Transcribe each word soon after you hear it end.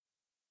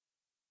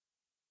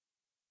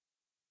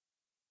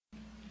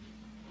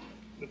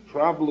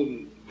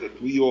problem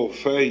that we all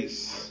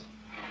face,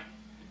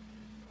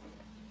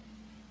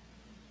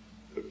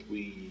 that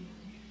we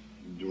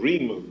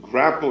dream of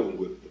grappling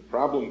with, the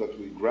problem that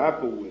we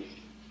grapple with,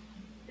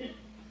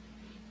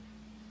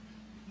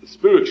 the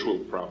spiritual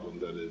problem,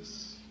 that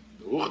is,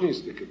 the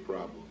ruchnistic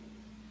problem,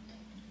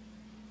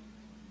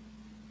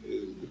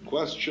 is the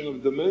question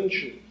of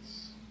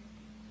dimensions.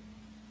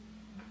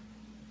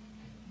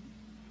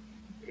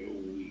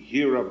 We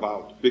hear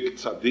about big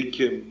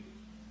tzaddikim,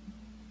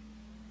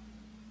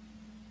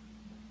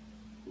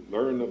 we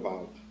learn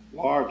about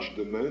large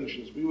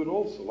dimensions. We would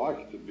also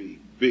like to be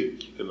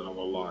big in our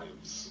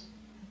lives.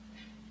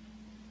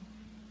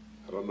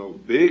 I don't know,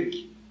 big,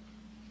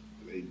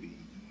 maybe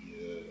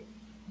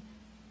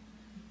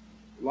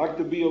like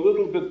to be a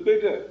little bit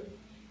bigger.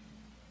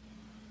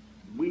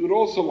 We would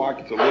also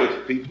like to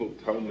live, people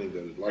tell me that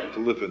they'd like to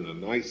live in a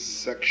nice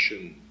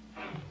section.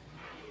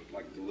 They'd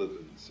like to live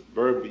in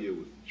suburbia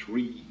with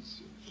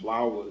trees and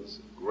flowers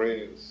and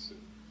grass and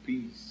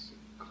peace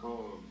and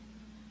calm,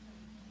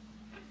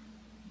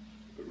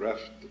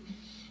 bereft of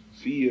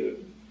fear.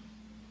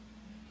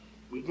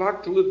 We'd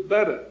like to live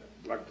better.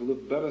 We'd like to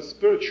live better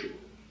spiritually.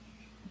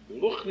 In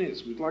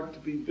Ruchnius, we'd like to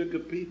be bigger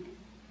people.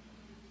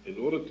 In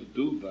order to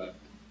do that,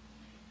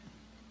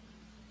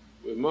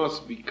 we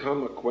must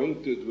become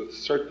acquainted with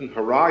certain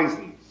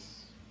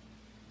horizons.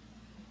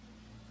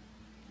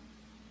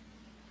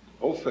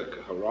 Ofek,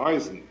 a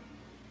horizon.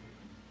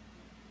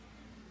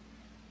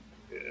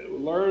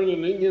 We'll learn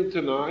in Indian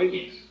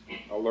tonight.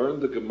 I'll learn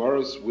the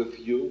Gemaras with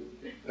you.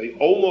 They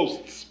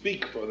almost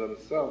speak for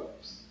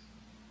themselves.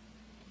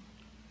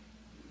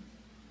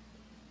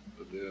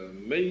 But they're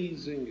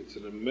amazing. It's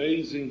an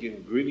amazing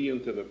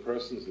ingredient in a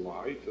person's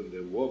life, and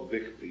there were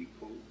big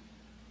people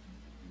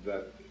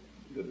that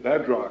the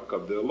bedrock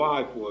of their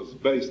life was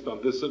based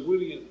on this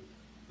ingredient.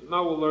 And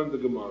now we'll learn the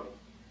Gemara.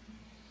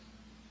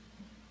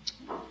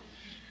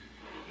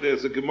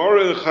 There's a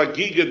Gemara in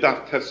Chagiga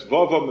Daf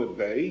Tesvava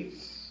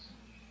Mebeis.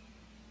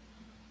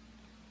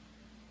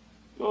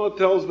 Well, it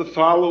tells the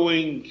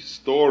following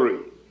story.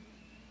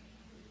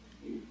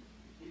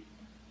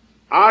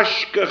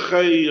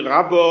 Ashkechei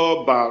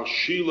Rabba Bar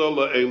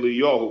Shila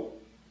LeEliyahu.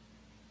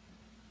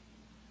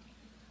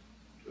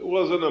 It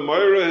was an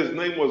Amora, his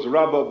name was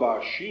Rabba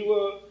Bar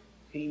Shila.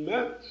 He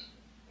met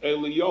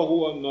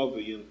Eliyahu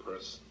Navi in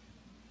person.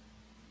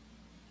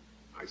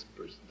 Nice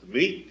person to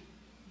meet.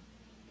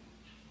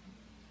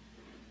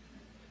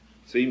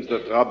 It seems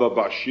that Rabba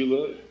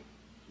Bashila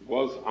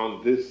was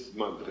on this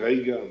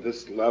madrega, on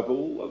this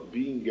level of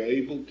being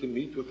able to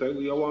meet with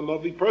Eliyahu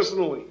Navi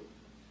personally.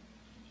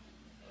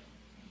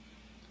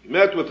 He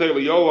met with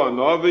Eliyahu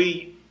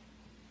Navi.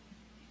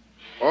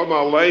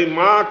 Omalei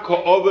ma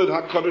ka'oved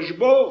HaKadosh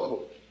Baruch Hu.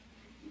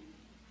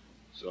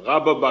 So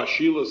Rabba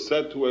Bashila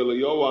said to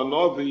Eliyahu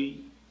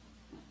Navi,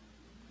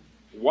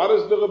 what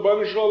is the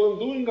Rebbeinu Shalom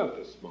doing at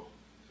this moment?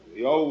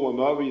 Eliyahu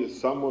Navi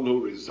is someone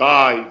who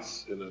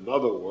resides in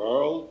another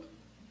world,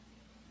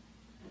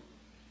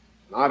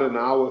 not in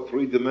our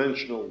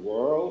three-dimensional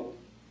world.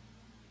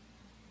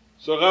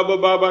 So Rabba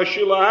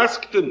Bashila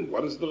asked him,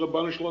 what is the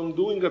Rebbeinu Shalom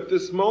doing at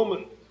this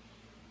moment?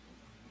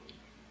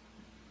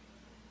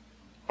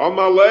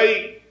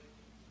 Amalei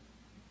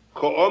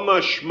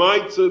Ko'oma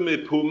shmaitze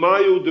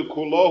mepumayu de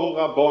kulohu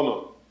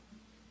rabona.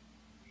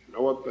 You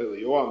know what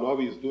Eliyahu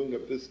Navi is doing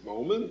at this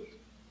moment?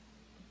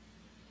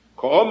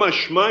 Ko'oma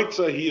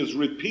shmaitze, he is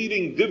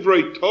repeating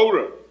divrei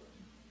Torah.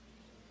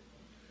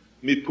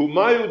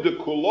 Mepumayu de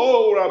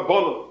kulohu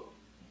rabona.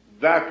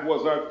 That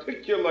was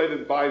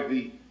articulated by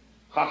the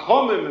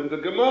Chachamim in the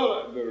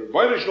Gemara. The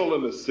Rebbeinu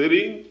Shalom is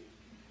sitting,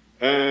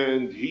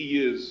 and he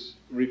is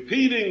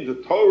repeating the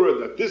Torah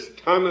that this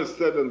Tana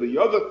said and the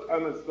other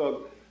Tana said,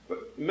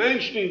 but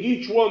mentioning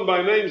each one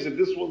by names, and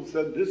this one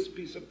said this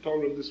piece of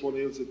Torah, and this one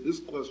answered this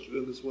question,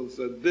 and this one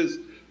said this.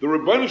 The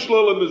Rebbeinu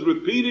Shalom is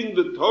repeating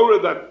the Torah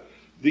that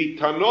the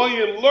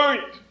Tanoim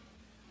learned.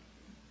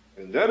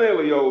 And then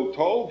Eliyahu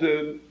told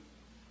him,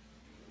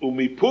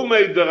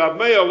 Umipumei de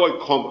Rabmei aloi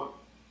koma.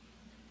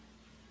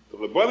 The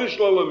Rebbeinu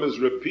Shalom is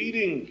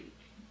repeating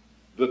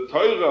the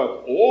Torah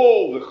of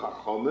all the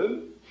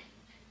Chachamim,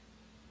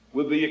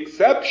 with the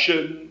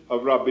exception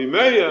of Rabbi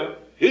Meir.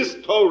 His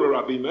Torah,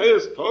 Rabbi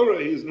Meir's Torah,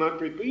 he's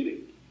not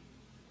repeating.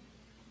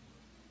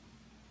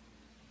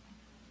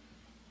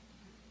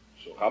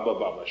 So Rabba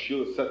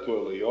Bashila said to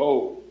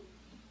Eliyahu,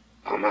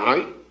 am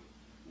I?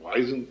 Why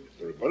isn't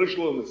the Rebbeinu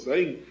Shalom is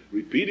saying,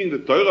 repeating the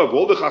Torah of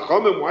all the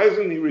Chachamim, why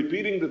isn't he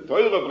repeating the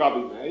Torah of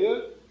Rabbi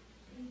Meir?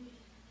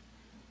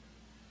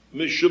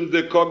 Mishum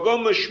de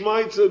kogom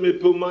shmaitze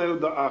mipumayu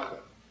da'acher.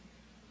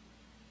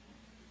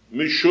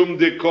 Mishum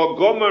de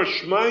kogom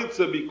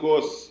shmaitze,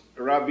 because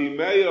Rabbi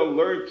Meir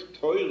learned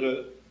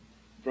Torah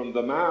from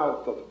the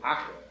mouth of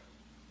Acher.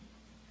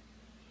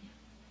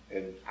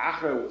 And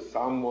Acher was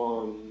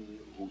someone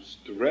who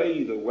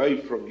strayed away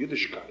from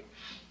Yiddishkeit.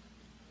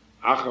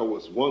 Acher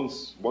was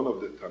once one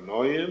of the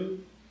Tanoim,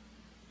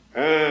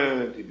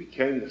 and he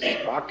became a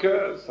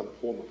Spaka, some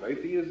form of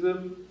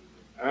atheism,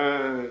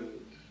 and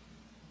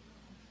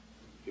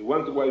he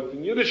went away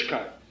from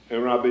Yiddishkeit.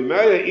 And Rabbi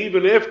Meir,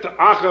 even if the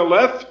Acha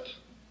left,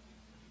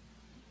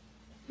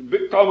 the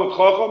big Talmud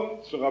Chacham,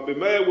 so Rabbi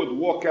Meir would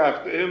walk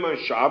after him on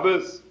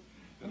Shabbos,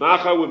 and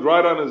Acha would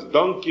ride on his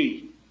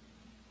donkey,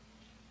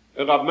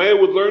 and Rabbi Meir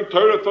would learn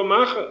Torah from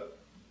Acha.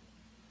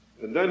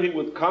 And then he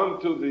would come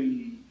to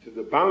the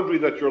boundary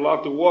that you're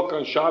allowed to walk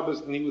on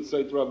Shabbos, and he would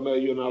say to Rabbi Meir,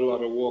 you're not allowed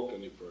to walk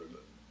any further.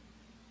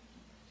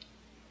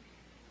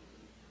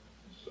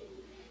 So,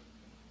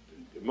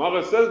 the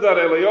Gemara says that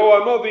Eliyahu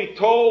Hanavi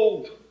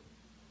told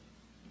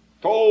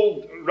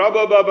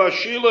Rabbi Baba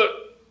Shila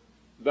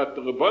that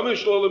the Rebbeinu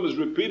Shalom is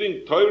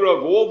repeating Torah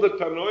of all the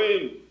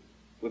Tanoim,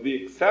 with the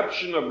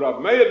exception of Rabbi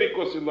Meir,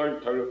 because he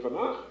learned Torah from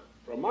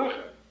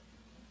Acha.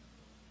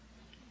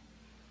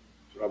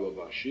 Rabbi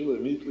Bashila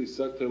immediately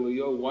said to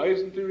Eliyahu, why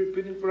isn't he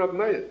repeating for Rabbi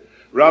Meir?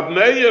 Rabbi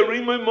Meir,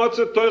 Rimay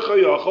Motzeh Toicha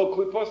Yachol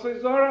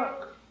Klipasei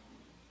Zarak.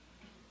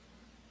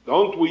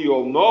 Don't we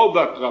all know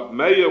that Rabbi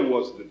Meir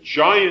was the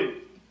giant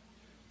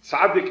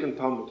tzaddik in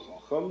Talmud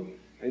Chacham,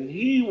 and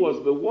he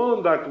was the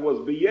one that was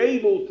be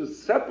able to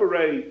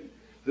separate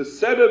the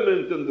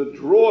sediment and the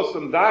dross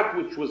and that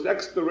which was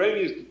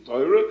extraneous to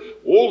Torah.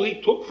 All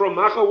he took from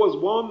Acha was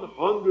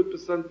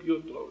 100%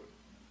 pure Torah.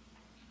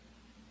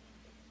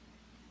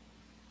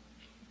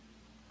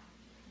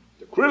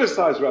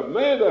 Criticize Rab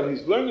Meir that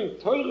he's learning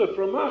Torah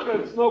from Acha,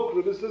 it's no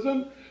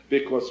criticism,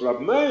 because Rab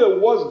Meir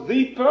was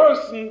the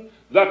person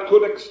that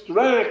could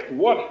extract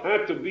what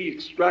had to be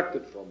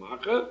extracted from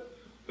Acha,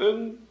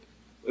 and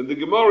the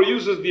Gemara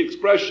uses the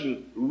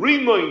expression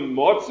Rimoin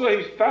Motzah,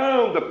 he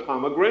found the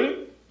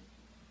pomegranate,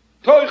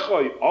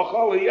 Toichoi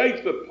Achal, he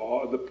ate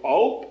the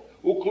pulp,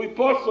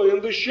 Ukliposoi,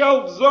 and the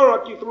shell,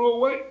 Zorak, he threw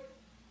away.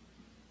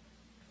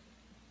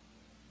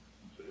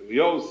 So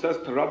Eliyahu says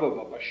to Rabbi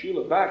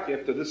Bashila back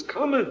after this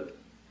comment,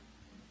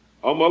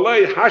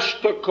 Amalei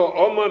hashtaka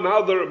Oma,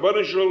 now the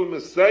Rebbeinu Shalom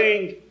is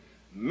saying,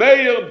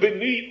 Meir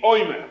b'ni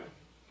oimer.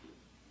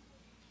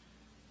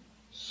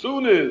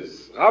 Soon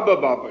as Rabbi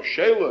Baba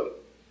Shela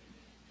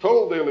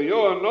told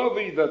Eliyahu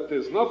Hanavi that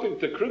there's nothing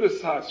to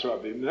criticize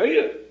Rabbi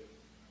Meir,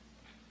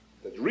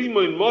 that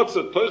Rimoin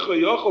Motzah Toicha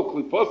Yachol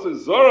Klipasei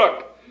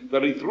Zorak,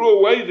 that he threw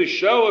away the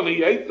shell and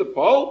he ate the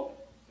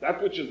pulp, that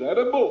which is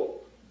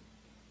edible.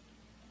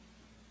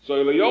 So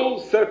Eliyahu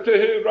said to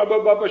him,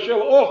 Rabbi Baba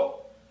Shela,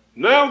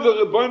 now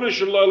the Rebbeinu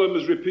Shalom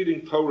is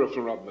repeating Torah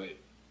from Rabbi Meir.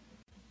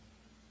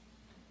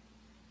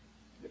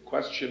 The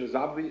question is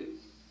obvious.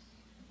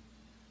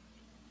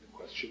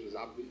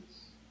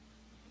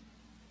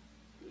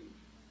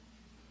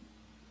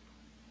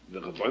 The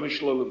Rebbeinu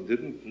Shalom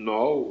didn't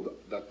know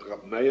that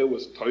Rabbi Meir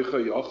was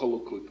Toicha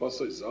Yachol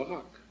Klipasei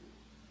Zorak.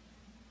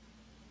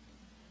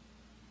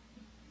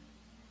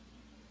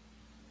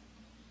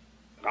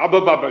 Rabbi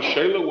Baba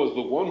Shela was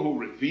the one who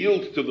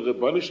revealed to the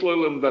Rebbeinu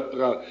Shalom that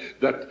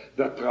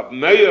Rabbi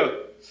Meir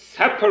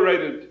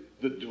separated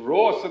the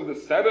dross and the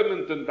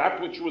sediment and that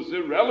which was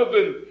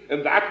irrelevant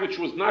and that which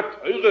was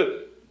not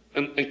Torah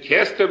and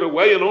cast it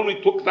away and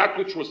only took that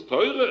which was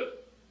Torah.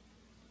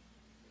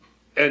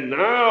 And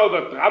now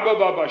that Rabbi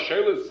Baba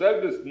Shela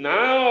said this,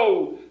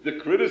 now the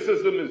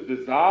criticism is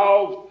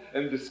dissolved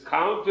and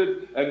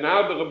discounted, and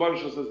now the Rebbeinu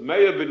Shalom says,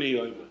 Meir b'ni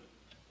oimer.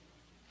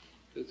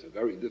 It's a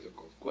very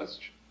difficult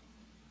question.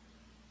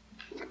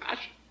 It's a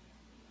kasha.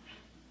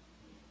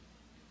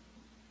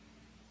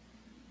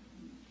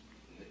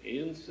 The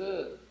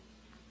answer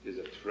is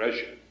a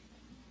treasure.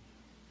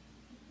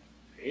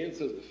 The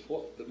answer is the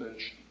fourth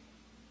dimension.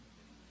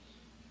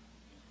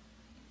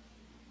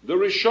 The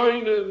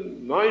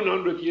Rishonim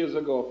 900 years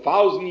ago,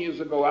 1,000 years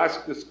ago,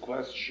 asked this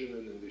question,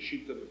 and in the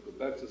Shita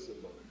Mekubetzes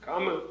and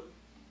Banakama,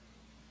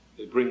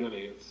 they bring an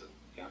answer.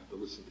 You have to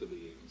listen to the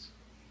answer.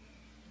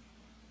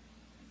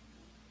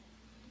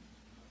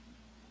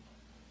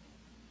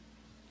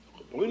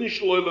 Rebbeinu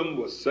Shalom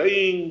was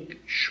saying,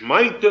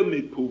 Shmaita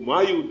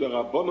mipumayu the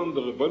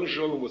Rebbeinu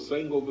Shalom was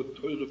saying all the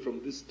Torah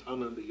from this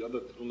Tana and the other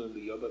Tana and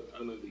the other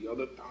Tana and the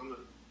other Tana.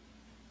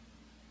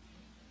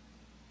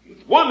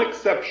 With one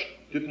exception,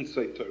 didn't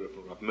say Torah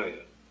from Rav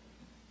Meir.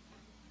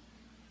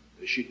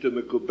 The Shita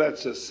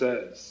Mekubetzes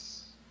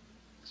says,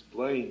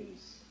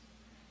 explains,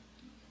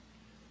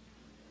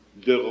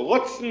 the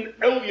Rotzen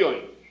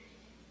Elyon,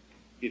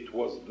 it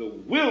was the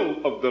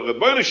will of the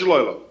Rebbeinu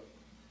Shalom,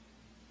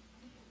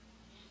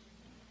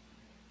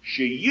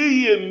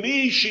 Sheyiyeh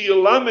mi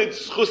sheyelamed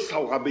zchus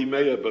al Rabbi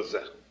Meir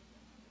bazeh.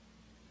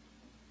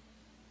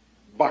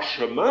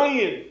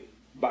 Bashamayim,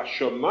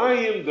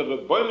 the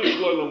Rebbeinu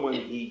Shalom, when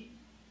he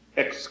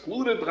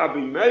excluded Rabbi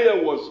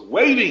Meir, was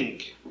waiting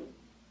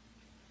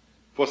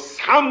for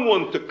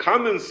someone to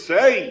come and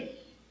say,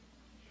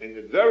 and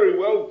it very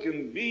well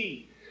can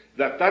be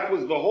that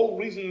was the whole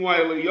reason why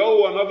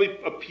Eliyahu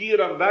Hanavi appeared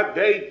on that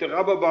day to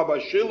Rabbi Baba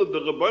Shila. The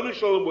Rebbeinu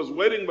Shalom was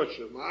waiting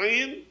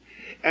Bashamayim,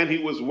 and he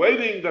was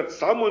waiting that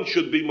someone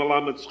should be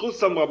Malamed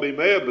Zchus on Rabbi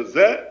Meir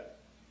Bezeh.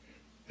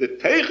 The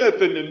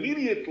Teichef, and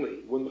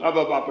immediately when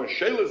Rabbi Baba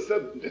Shila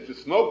said, if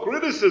it's no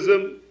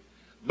criticism,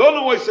 don't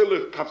know why say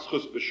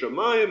Kafschus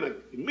b'Shamayim, and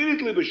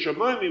immediately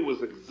b'Shamayim he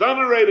was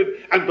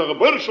exonerated, and the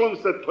Rebbeinu Shalom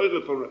said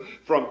Torah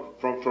from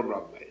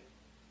Rabbi Meir.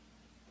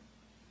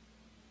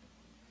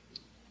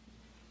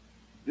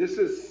 This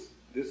is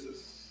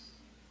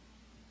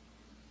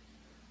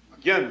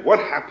again, what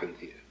happened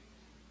here?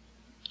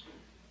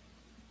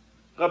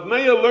 Rab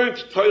Meir learned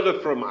Torah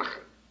from Acha.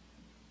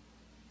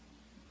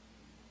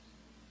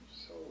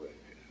 So,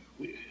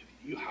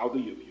 how do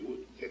you view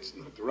it? That's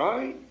not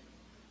right.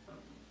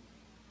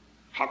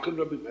 How can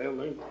Rabbi Meir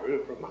learn Torah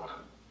from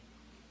Acha?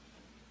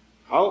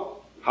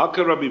 How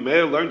can Rabbi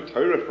Meir learn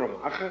Torah from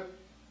Acha?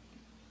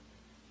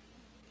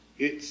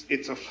 It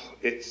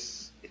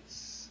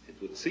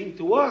would seem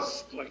to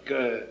us like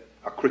a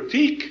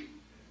critique,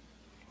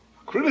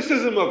 a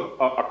criticism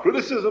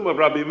of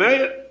Rabbi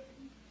Meir.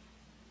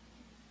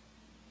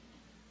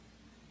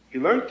 He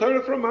learned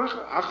Torah from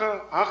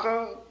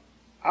Acha.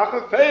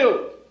 Acha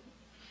failed.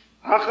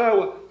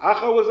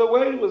 Acha was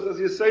away, was, as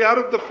you say, out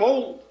of the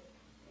fold.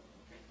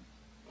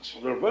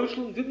 So the Rebbeinu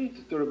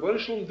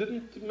Shalom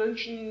didn't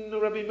mention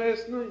Rabbi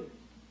Meir's name.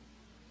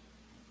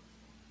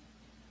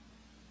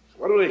 So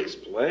what do they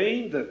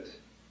explain? That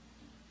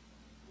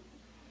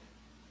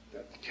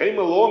came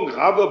along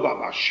Rabba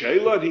Baba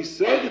Shela, and he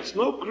said it's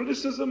no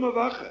criticism of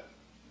Acha.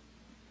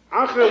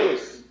 Acha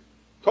was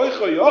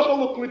Toicha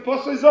Yochel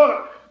Ukliposei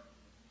Zorach.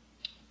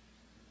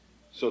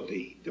 So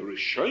the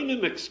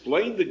Rishonim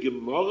explained the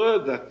Gemara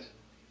that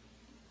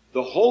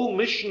the whole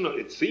mission,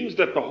 it seems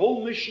that the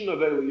whole mission of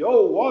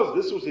Eliyahu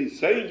this was his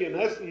saying in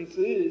essence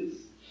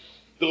is,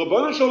 the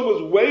Rebbeinu Shalom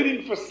was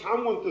waiting for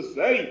someone to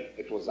say,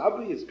 it was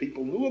obvious,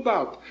 people knew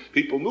about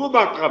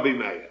Rabbi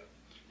Meir.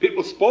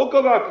 People spoke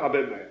about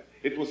Rabbi Meir.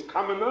 It was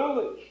common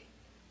knowledge.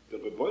 The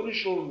Rebbeinu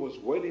Shalom was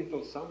waiting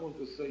for someone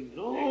to say,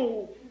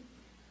 no.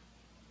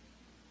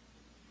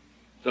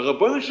 The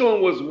Rebbeinu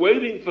Shalom was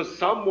waiting for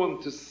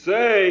someone to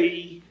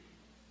say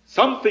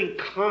something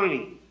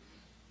kind.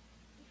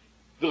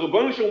 The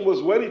Rebbeinu Shalom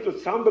was waiting for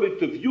somebody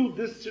to view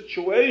this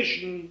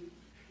situation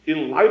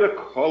in lighter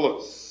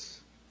colors.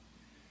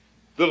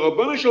 The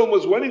Rebbeinu Shalom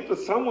was waiting for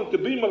someone to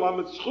be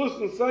Melamed Zchus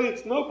and say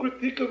it's no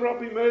critique of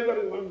Rabbi Meir that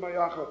he learned by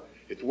Acha.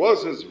 It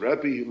was his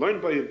Rebbe. He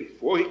learned by him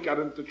before he got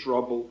into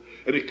trouble,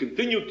 and he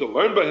continued to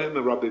learn by him,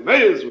 and Rabbi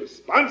Meir is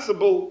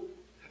responsible,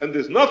 and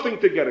there's nothing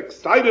to get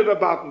excited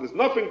about, and there's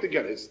nothing to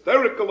get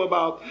hysterical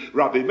about.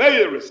 Rabbi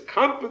Meir is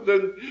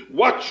competent.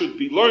 What should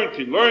be learned,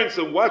 he learns,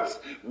 and what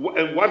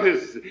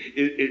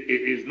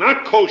is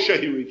not kosher,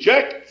 he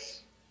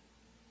rejects.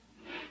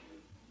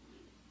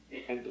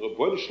 And the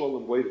Rebbeinu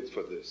Shalom waited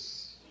for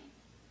this.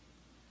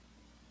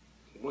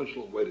 The Rebbeinu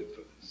Shalom waited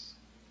for this.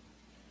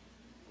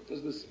 What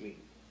does this mean?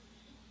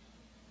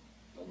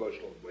 The Rebbeinu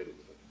Shalom waited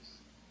for this.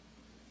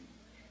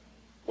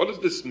 What does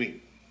this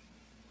mean?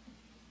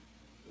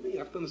 You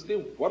have to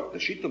understand what the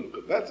Shittim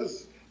Kibetz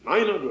is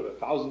 900,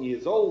 1,000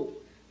 years old.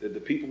 They're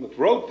the people that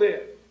wrote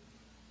there.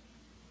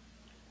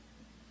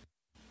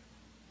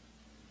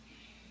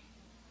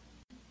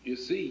 You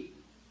see,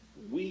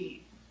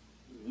 we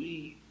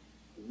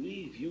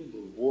view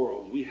the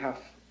world. We have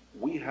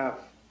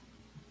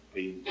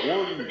a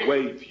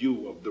one-way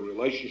view of the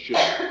relationship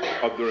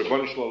of the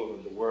Rebbeinu Shalom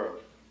and the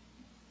world.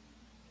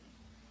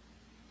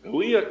 And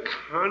we are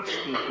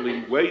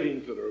constantly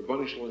waiting for the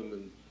Rebbeinu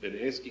Shalom and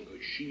asking,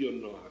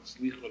 Hoshiyano,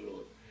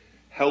 Hatzlichano,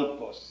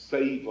 help us,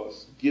 save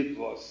us,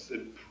 give us,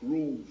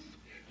 improve,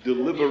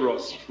 deliver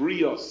us,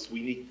 free us.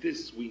 We need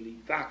this, we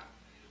need that.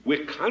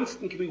 We're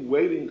constantly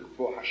waiting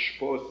for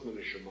Hashpos min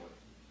Hashemayim.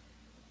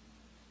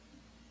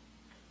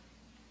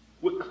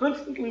 We're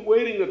constantly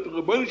waiting that the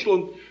Rebbeinu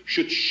Shalom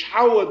should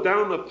shower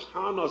down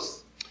upon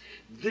us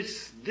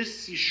this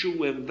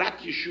Yeshua and that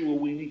Yeshua.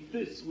 We need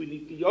this, we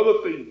need the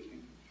other thing.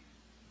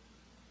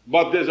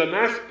 But there's an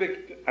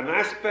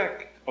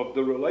aspect of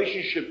the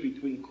relationship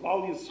between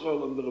Klal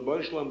Yisrael and the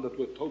Rebbeinu Shalom that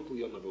we're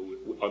totally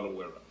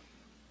unaware of.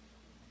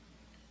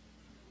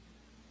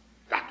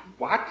 That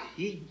what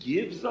He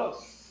gives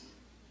us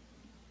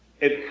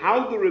and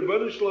how the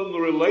Rebbeinu Shalom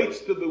relates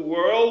to the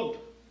world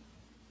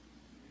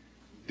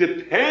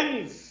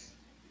depends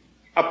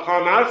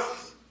upon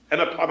us and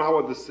upon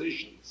our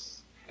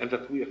decisions, and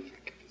that we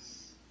affect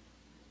this.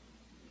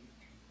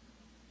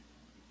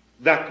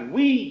 That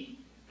we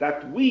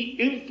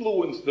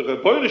influence the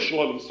Rebbeinu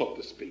Shalom, so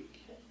to speak.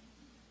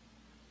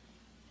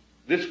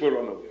 This we're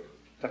unaware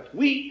of. That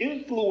we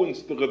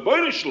influence the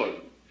Rebbeinu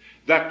Shalom,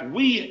 that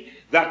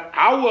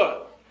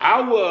our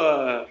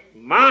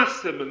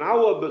masim and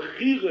our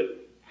bechira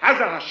has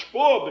a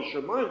hashpah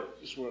b'shamayim.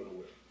 This we're unaware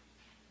of.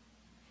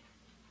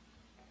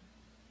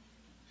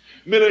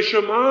 Min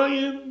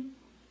Hashemayim,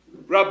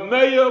 Rab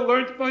Meir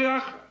learned by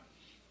Acha.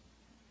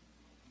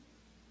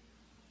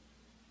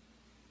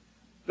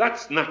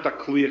 That's not a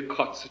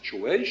clear-cut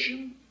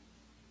situation.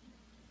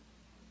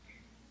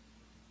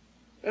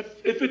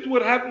 If it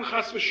would happen,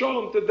 chas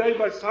v'sholom, today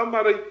by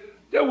somebody,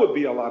 there would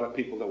be a lot of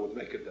people that would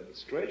make a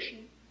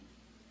demonstration.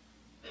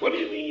 What do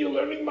you mean you're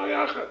learning by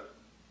Acha?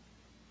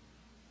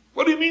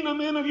 What do you mean a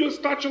man of your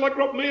stature like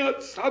Rab Meir,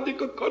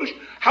 tzaddik or kodesh?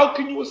 How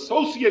can you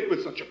associate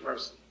with such a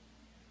person?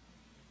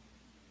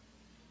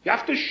 You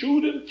have to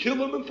shoot him,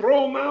 kill him, and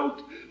throw him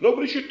out.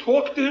 Nobody should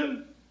talk to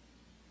him.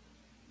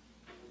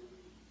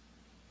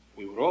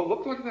 We would all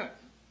look like that.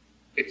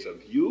 It's a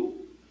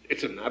view.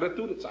 It's an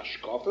attitude, it's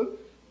ashkafa,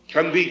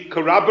 can be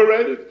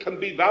corroborated, can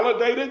be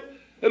validated,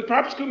 and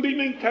perhaps can be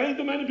maintained,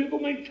 and many people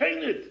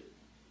maintain it.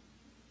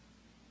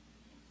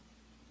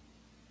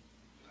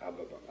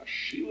 Rabbi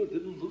Shila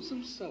didn't lose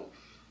himself.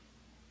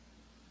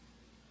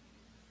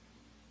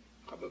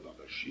 Rabbi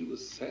Shila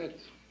said,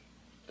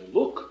 and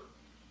look,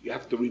 you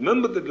have to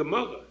remember the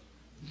Gemara.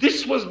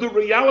 This was the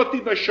reality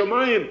by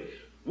Shamayim.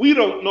 We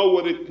don't know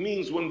what it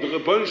means when the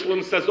Rebbeinu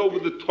Shalom says over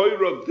the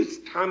Torah of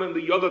this Tana and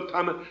the other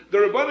Tana. The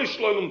Rebbeinu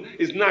Shalom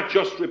is not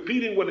just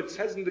repeating what it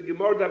says in the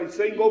Gemara, that he's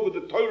saying over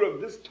the Torah of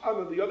this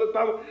Tana and the other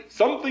Tana.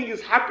 Something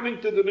is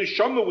happening to the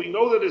Neshama. We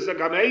know that there's a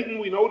Gan Eden,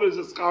 we know there's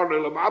a Schar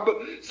Elam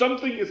Abba.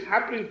 Something is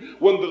happening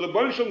when the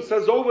Rebbeinu Shalom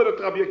says over that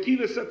Rabbi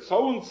Akiva said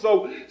so and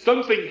so.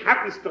 Something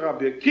happens to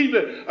Rabbi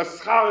Akiva. A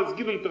Schar is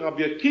given to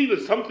Rabbi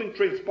Akiva. Something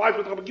transpires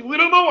with Rabbi Akiva. We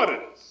don't know what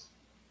it is.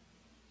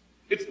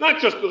 It's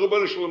not just the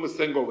Rebbeinu Shalom is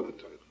saying over the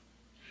Torah.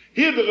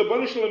 Here the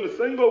Rebbeinu Shalom is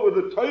saying over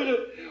the Torah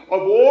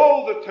of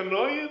all the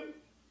Tanoim,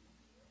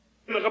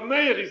 and the Rab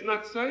Meir is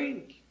not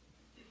saying.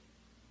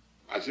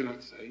 Why is he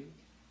not saying?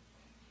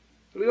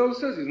 But he always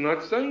says he's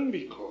not saying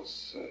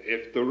because,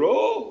 after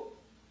all,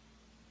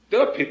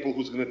 there are people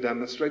who's going to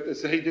demonstrate they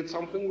say he did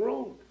something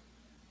wrong.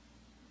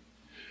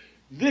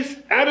 This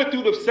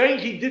attitude of saying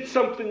he did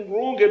something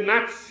wrong and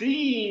not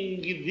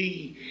seeing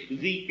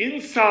the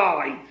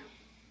inside,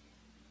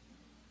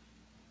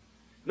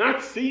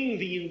 not seeing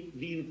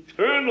the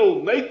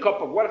internal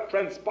makeup of what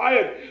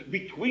transpired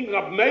between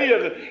Rab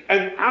Meir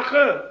and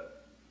Acher,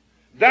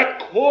 that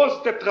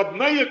caused that Rab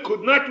Meir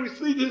could not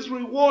receive his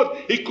reward.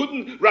 He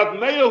couldn't, Rab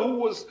Meir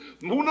who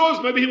knows,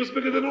 maybe he was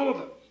bigger than all of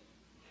them.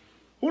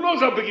 Who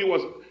knows how big he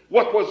was?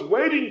 What was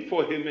waiting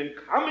for him and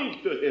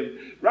coming to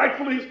him,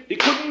 rightfully, he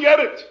couldn't get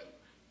it.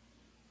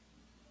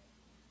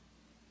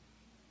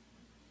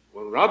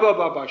 When Rabbi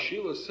Baba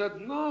Shila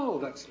said, no,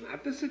 that's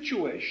not the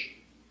situation.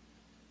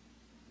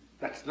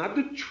 That's not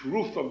the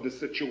truth of the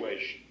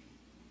situation.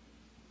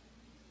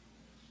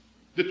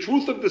 The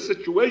truth of the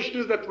situation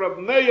is that Rab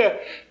Meir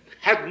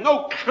had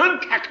no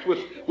contact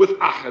with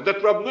Acher,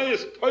 that Rab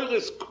Meir's Torah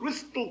is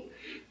crystal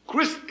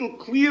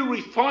clear,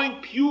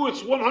 refined, pure,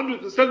 it's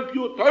 100%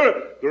 pure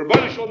Torah. The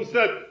Rebbeinu Shalom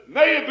said,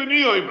 Meir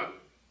b'ni oima.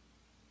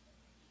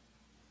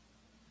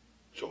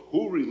 So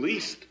who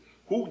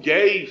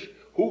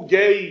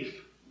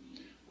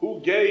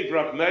gave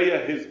Rab Meir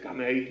his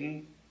Gan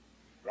Eden?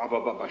 Rabbi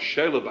Baba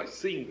Shela, by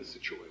seeing the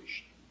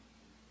situation.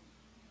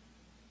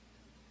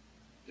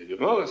 The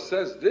Gemara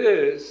says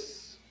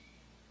this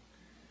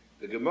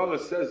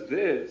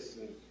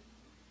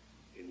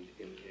in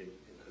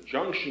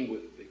conjunction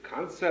with the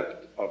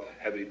concept of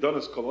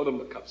Havidonas Kolodam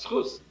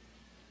L'Kapschus.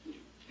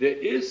 There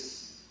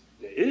is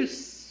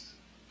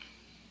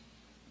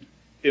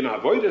in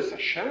Avodas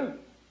Hashem,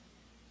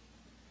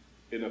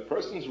 in a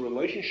person's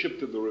relationship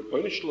to the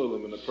Rebbeinu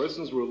Shalom, in a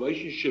person's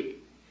relationship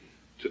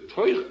to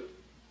Torah,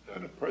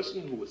 and a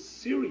person who is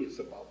serious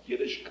about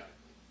Yiddishkeit,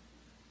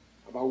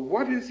 about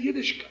what is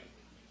Yiddishkeit.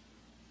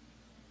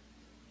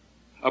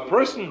 A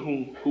person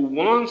who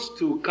wants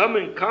to come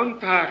in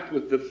contact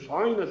with the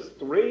finest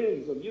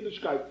strands of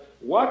Yiddishkeit.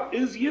 What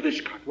is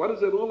Yiddishkeit? What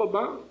is it all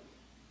about?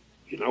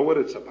 You know what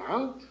it's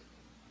about?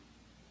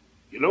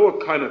 You know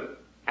what kind of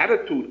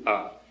attitude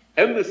a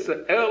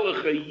emissar el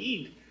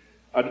chayid,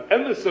 an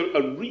emissar,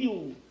 a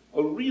real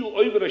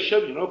Oived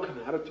Hashem, you know what kind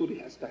of attitude he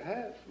has to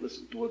have?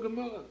 Listen to a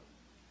Gemara.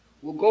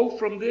 We'll go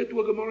from there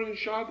to a Gemara in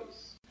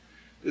Shabbos.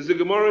 There's a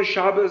Gemara in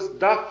Shabbos,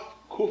 Daf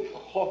Kuf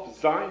Chof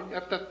Zayin. You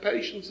have to have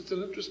patience. It's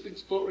an interesting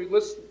story.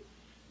 Listen.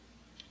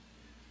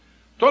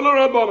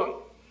 Tona Rabbanan.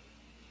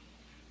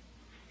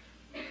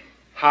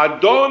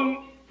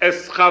 Hadon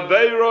es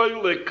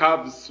chaveiroi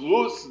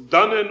lekavzrus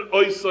danen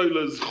oisoi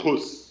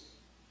lezchus.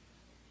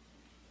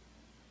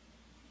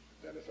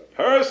 That if a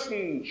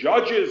person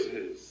judges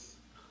his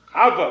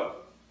chava,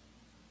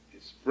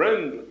 his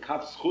friend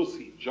lekavzrus,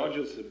 he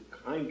judges him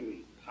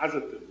kindly,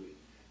 positively.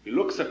 He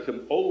looks at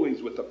him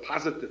always with a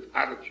positive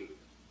attitude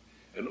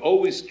and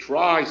always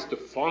tries to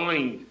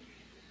find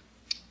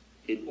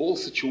in all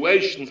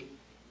situations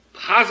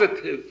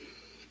positive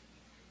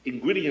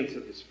ingredients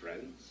in his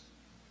friends.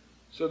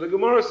 So the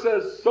Gemara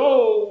says,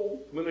 so,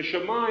 when a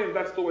Shemayim,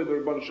 that's the way the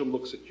Rebbeinu Shalom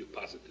looks at you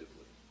positively.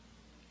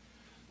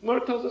 The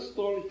Gemara tells a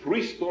story,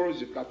 3 stories,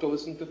 you've got to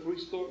listen to 3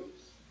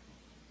 stories.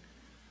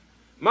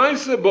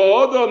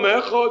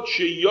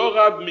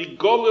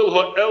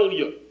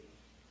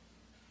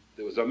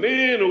 There was a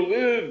man who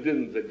lived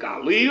in the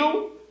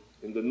Galil,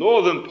 in the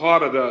northern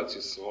part of the Eretz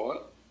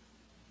Yisrael,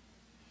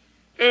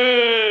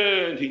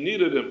 and he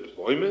needed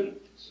employment,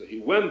 so he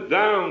went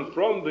down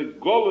from the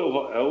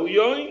Galil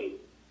HaElyon,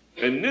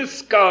 and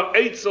Niskar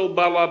Eitzel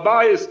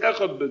Balabayis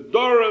Echad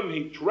Bedorim,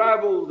 he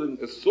traveled and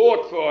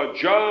sought for a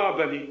job,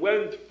 and he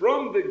went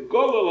from the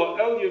Galil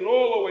HaElyon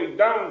all the way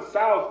down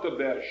south to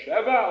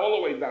Beersheba, all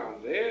the way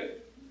down there,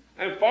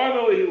 and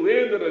finally he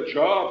landed a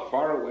job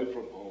far away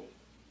from home.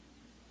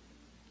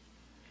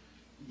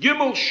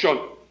 Gimel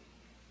Shon.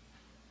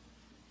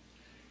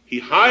 He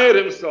hired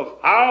himself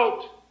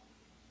out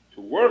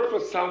to work for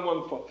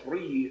someone for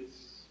 3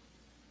 years.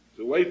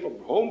 away from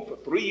home for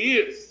 3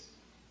 years.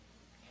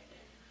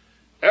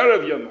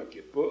 Erev Yom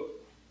Kippur,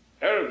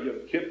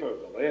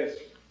 the last,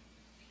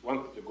 he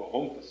wanted to go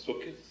home for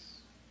Sukkot.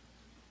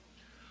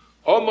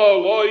 Omar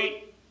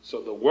Loi,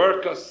 so the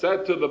worker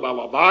said to the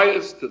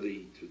Balabayas, to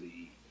the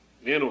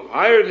man who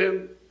hired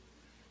him,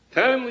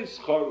 Ten li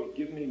schori,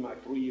 give me my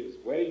 3 years'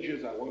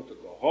 wages, I want to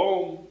go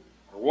home.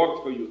 I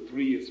worked for you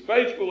 3 years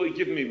faithfully,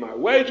 give me my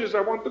wages,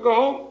 I want to go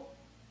home.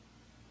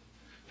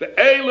 The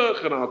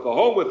Eilach, and I'll go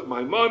home with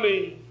my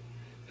money.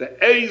 The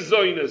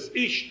Eizoin is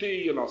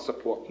Ishti, and I'll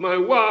support my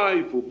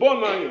wife,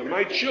 Ubonai, and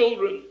my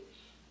children.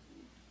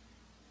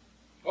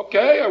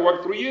 Okay, I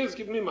worked 3 years,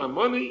 give me my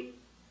money.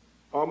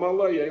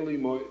 Amalai Eli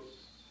Mois.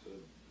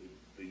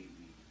 The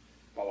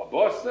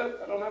Balabas said,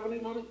 I don't have any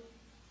money.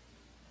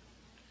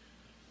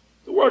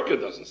 The worker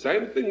doesn't say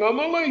anything.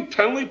 Amalai,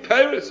 tenly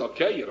Paris.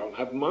 Okay, you don't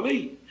have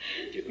money.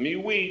 Give me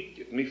wheat,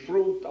 give me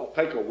fruit. I'll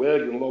take a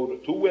wagon load or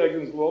 2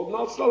 wagons load, and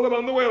I'll sell it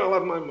on the way, and I'll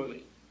have my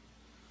money.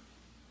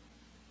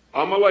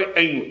 Amalai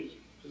Ainli. He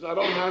says, I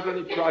don't have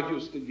any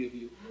produce to give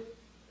you.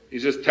 He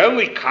says, tell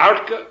me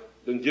karka,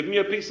 then give me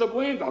a piece of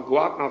land. I'll go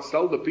out and I'll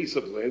sell the piece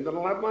of land, and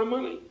I'll have my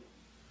money.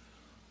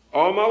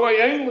 Amalai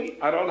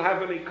Ainli. I don't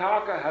have any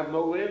karka, I have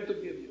no land to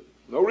give you.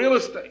 No real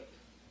estate.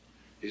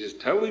 He says,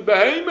 tell me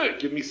behemoth,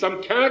 give me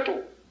some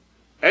cattle.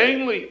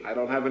 Ainli, I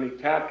don't have any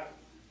cattle.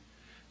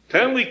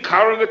 Tell me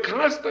car in the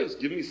costas,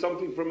 give me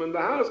something from in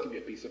the house. Give me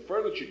a piece of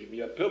furniture, give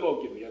me a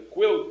pillow, give me a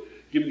quilt,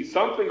 give me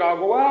something. I'll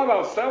go out,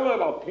 I'll sell it,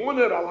 I'll pawn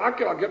it, I'll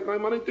hack it, I'll get my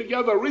money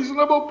together. A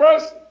reasonable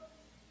person.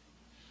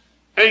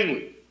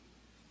 Ainli.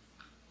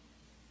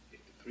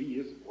 After 3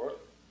 years of work,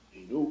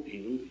 he knew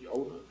the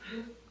owner.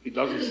 He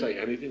doesn't say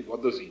anything.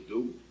 What does he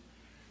do?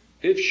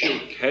 If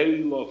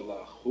Shilkelov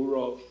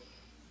Lachurov,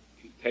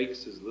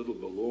 takes his little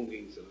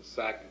belongings in a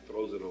sack and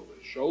throws it over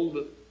his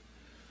shoulder.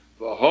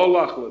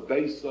 V'holach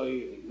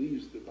lebeisai, and he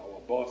leaves the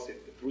balabas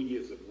after 3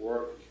 years of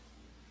work.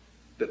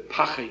 The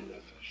pachei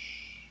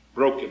nefesh,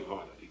 broken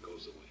hearted, he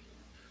goes away.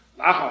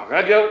 Lachar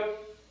regel,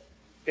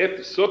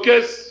 after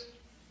Sukkot,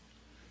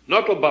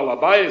 not the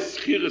balabayas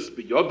schiris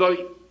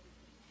b'yodai.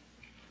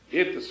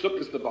 After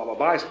Sukkot, the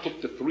balabayas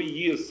took the 3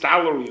 years'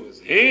 salary in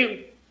his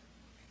hand.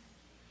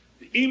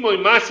 The imoy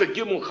masa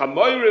gimel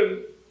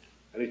chamoyrim,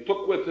 and he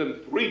took with him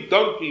 3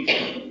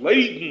 donkeys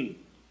laden.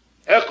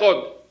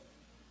 Echad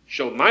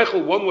shel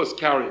Michael, one was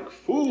carrying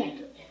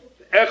food.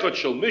 The Echad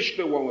shel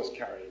Mishnah, one was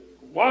carrying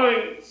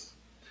wines.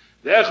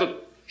 The Echad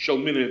shel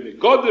Minei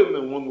Megodim,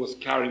 and one was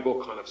carrying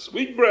all kind of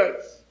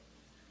sweetbreads.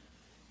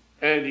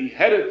 And he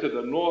headed to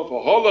the north.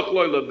 Aholach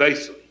loy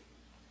lebeisai.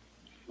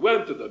 He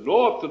went to the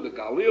north, to the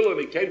Galil,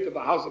 and he came to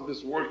the house of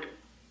this worker.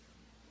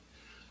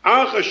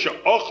 Acha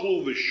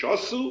she'ochlu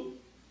v'shasu.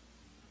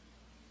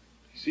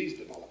 He sees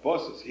the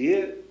Malabas is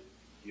here.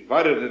 He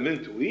invited him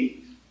in to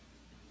eat.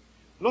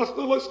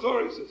 Nostalgic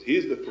story, he says,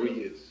 here's the 3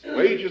 years'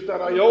 wages that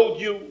I owed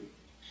you.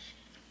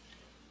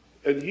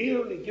 And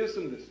here he gives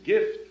him this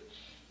gift.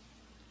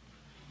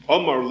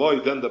 Omar Loy,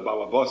 then the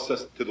Balabas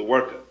says to the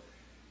worker,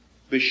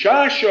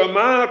 B'shah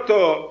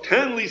shamato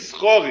ten li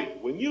schori,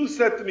 when you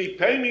said to me,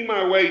 pay me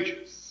my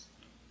wages,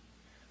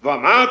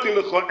 v'amarti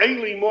lecho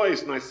ein li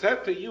mois, and I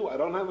said to you, I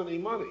don't have any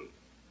money.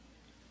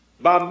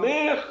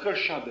 B'ameh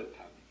chashadetani,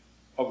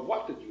 of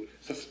what did you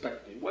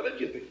suspect me? What did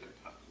you think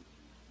about me?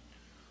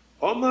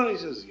 Omar, he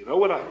says, you know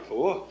what I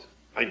thought?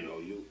 I know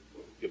you.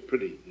 You're a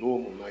pretty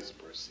normal, nice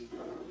person.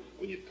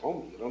 When you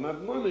told me you don't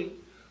have money,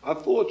 I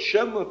thought,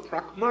 Shema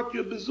prakmat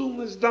your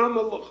bezum is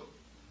dameluch.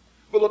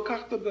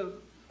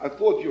 I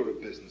thought you were a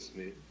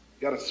businessman.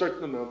 You got a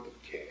certain amount of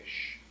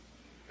cash.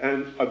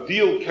 And a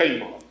deal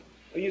came up.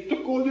 And you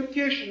took all your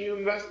cash and you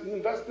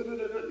invested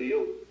it in a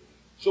deal.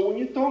 So when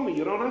you told me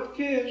you don't have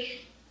cash,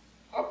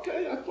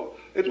 okay, I thought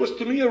it was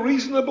to me a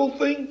reasonable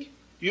thing.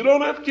 You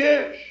don't have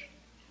cash.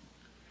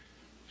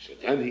 So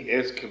then he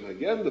asked him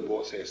again, the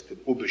boss asked him,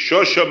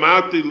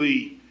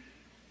 Ubishoshamatili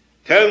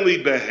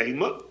tenli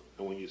behema.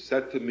 And when you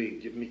said to me,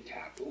 give me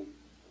cattle,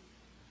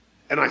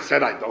 and I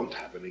said I don't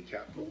have any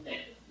cattle,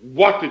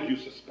 what did you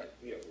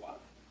suspect me of what?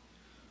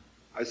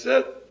 I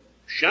said,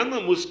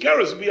 Shana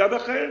muskeras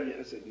biyadachayim.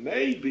 I said,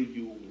 maybe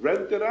you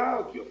rented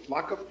out your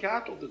flock of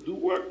cattle to do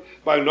work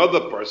by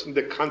another person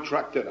that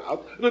contracted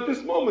out, and at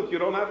this moment you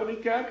don't have any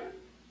cattle.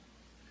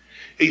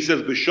 He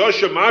says,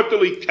 B'shosha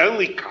martali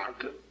tenli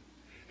karka.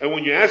 And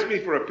when you asked me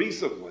for a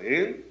piece of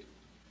land,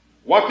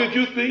 what did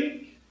you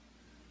think?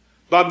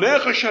 Of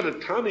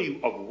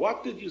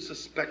what did you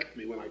suspect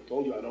me when I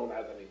told you I don't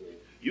have any land?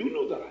 You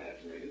knew that I had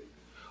land.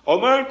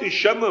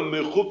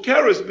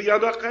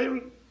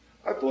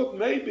 I thought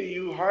maybe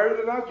you hired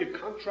it out, you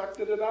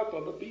contracted it out to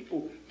other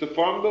people to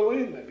farm the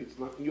land. Maybe it's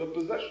not in your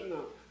possession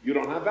now. You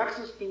don't have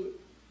access to it.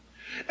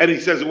 And he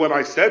says, when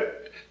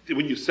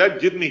you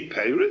said, give me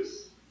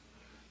Paris,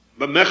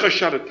 when I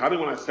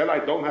said I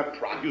don't have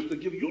produce to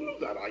give, you knew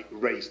that I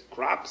raised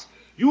crops.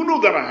 You knew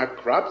that I had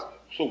crops.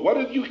 So what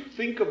did you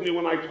think of me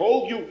when I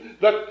told you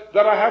that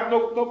I have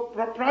no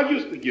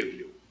produce to give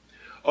you?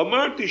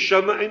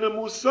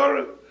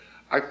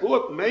 I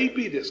thought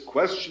maybe there's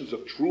questions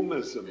of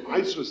trumas and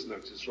maasros in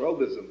Israel.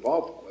 There's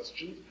involved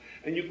questions,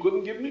 and you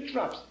couldn't give me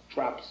crops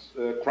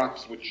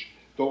which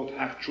don't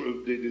have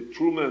the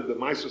truma and the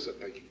maasros are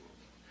taking off.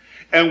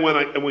 And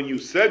when you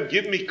said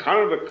give me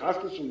karva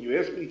kaskas, when you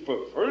asked me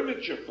for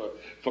furniture,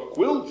 for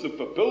quilts and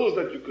for pillows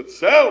that you could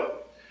sell,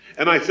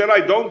 and I said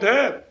I don't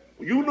have.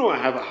 You know I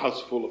have a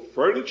house full of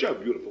furniture, I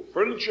have beautiful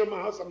furniture in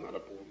my house. I'm not a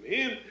poor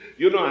man.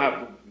 You know I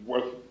have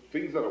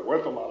things that are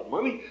worth a lot of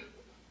money.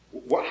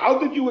 How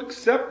did you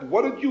accept?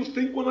 What did you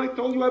think when I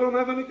told you I don't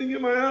have anything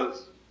in my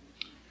house?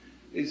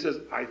 He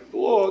says, I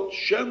thought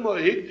Shema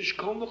Higdish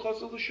Kol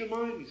Nechasel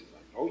Shemayim. He says,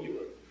 I know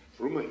you're a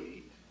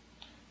Frumayid.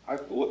 I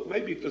thought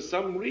maybe for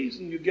some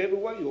reason you gave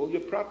away all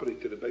your property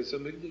to the Beis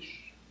HaMikdash.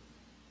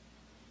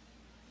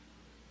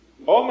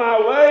 On my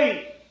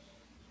way,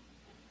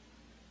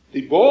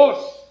 the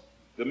boss,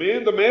 the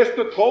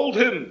master told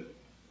him,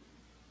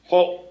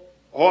 Ho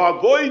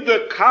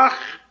avoide kach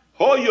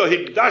ho yo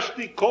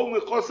higdashti kol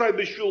mechosai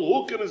b'shul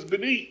Hulkenes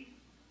b'ni.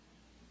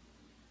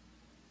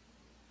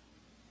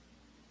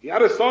 He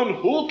had a son,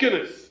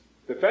 Hulkenes,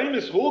 the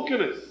famous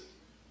Hulkenes,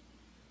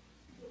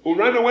 who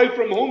ran away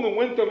from home and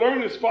went to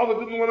learn. His father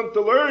didn't want him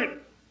to learn.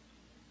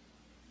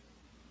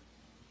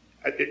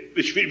 At that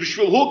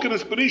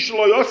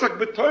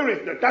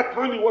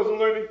time he wasn't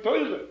learning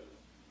Torah.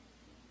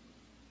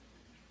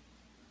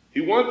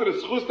 He wanted a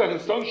schus that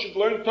his son should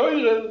learn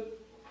Torah.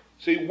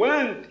 So he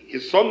went.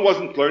 His son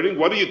wasn't learning.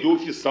 What do you do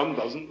if your son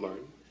doesn't learn?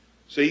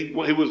 So he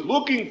was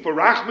looking for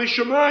Rachmei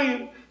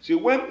Shemayim. So he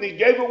went and he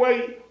gave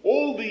away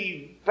all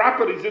the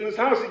properties in his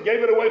house. He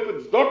gave it away for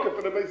tzedakah,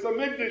 for the Beis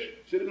HaMikdash.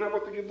 So he didn't have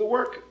what to give the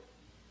worker.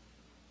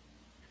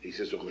 He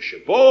says, he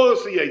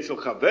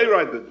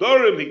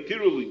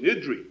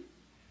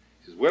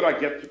says, where do I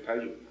get to pay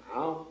you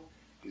now?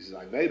 He says,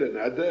 I made a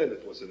neder, and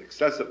it was an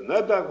excessive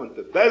neder. Went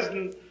to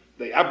Bezdin,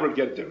 they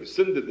abrogated, they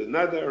rescinded the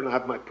neder, and I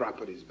have my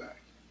properties back.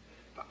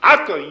 But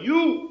after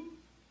you,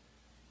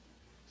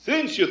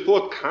 since you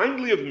thought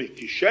kindly of me,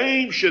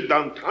 kishem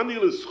shedantani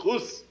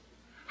l'schus,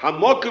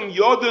 hamokim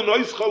yoden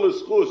oischol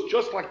l'schus,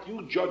 just like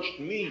you judged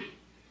me,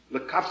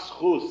 l'kaf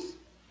schus,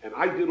 and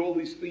I did all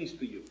these things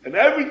to you, and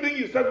everything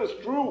you said was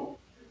true.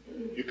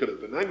 You could have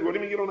been angry. What do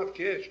you mean you don't have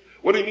cash?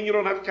 What do you mean you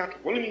don't have cattle?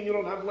 What do you mean you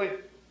don't have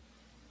land?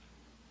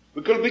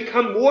 We could have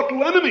become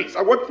mortal enemies.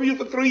 I worked for you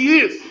for 3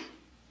 years.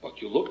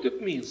 But you looked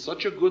at me in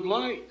such a good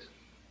light.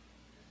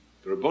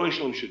 The Rebbeinu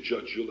Shalom should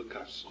judge you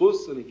l'kaf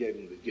schus, and he gave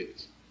him the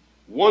gifts.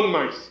 One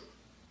ma'aser.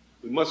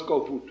 We must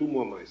go through 2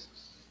 more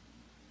ma'asers.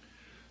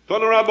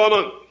 Tana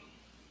Rabbanan.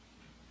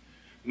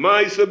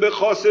 Ma'aser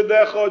b'chosed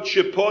echad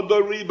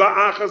shepodo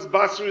riba achas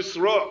basar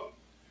Yisrael.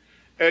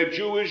 A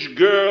Jewish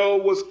girl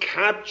was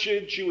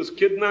captured, she was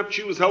kidnapped,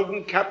 she was held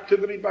in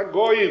captivity by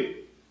Goyim.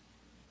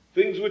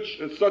 Things which,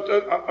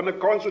 an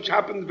occurrence which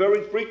happened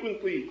very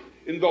frequently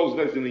in those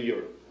days in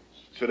Europe.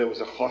 So there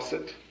was a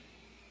chosed.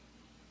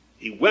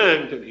 He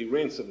went and he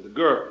ransomed the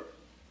girl.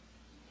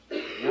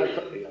 He had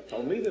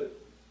Talmidim.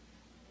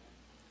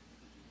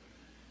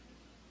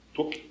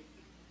 The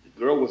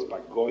girl was by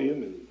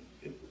Goyim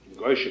in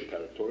Goyish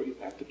territory.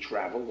 They had to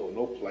travel, there were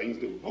no planes,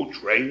 there were no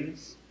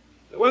trains.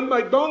 They went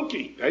by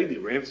donkey. He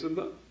ransomed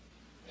her.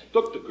 He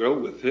took the girl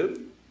with him.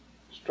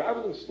 He was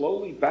traveling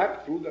slowly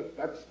back through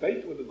that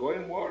state where the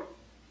Goyim were.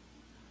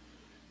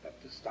 He had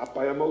to stop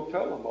by a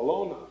motel, a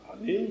malona,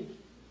 an inn.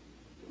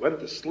 He went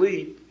to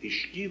sleep. He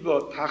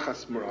shkiva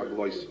tachas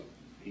meragloisa.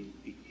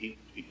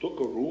 He took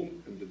a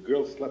room and the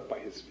girl slept by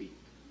his feet.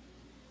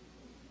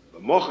 The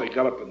mocha, he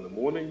got up in the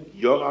morning,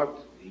 yorad,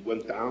 he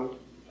went down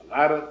a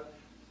ladder,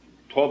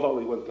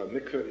 toval, he went to a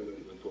mikveh, he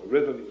went to a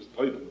river, and he was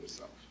toiving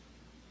himself.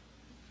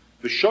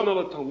 V'shon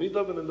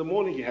Talmidav, and in the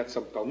morning he had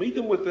some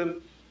Talmidim with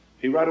him.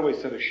 He right away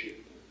said a shir.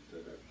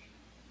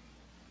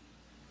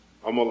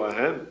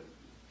 Amolahem,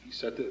 he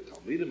said to the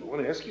Talmidim, I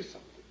want to ask you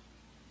something.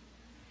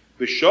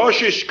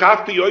 V'shosh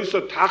ishkafti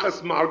yoisa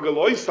tachas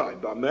margaloisai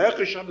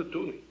b'amechesh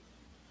adatuni.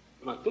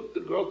 When I took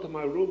the girl to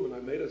my room and I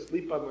made her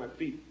sleep on my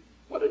feet,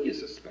 what did you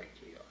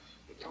suspect me of?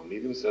 The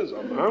Talmidim says,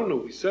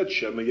 Amarnu, we said,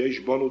 Shema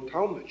yesh bonu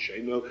Talmud,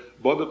 Shema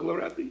bodok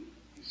l'Rebbe.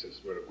 He says,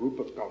 we're a group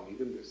of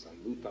Talmidim, there's some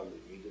new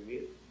Talmidim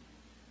here.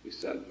 We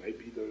said,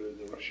 maybe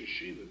the Rosh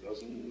Yeshiva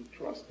doesn't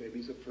trust, maybe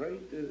he's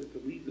afraid to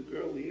leave the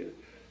girl here.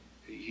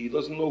 He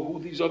doesn't know who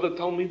these other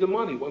Talmidim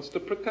are. He wants to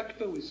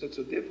protect her. We said,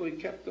 so therefore he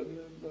kept her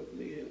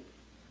near him.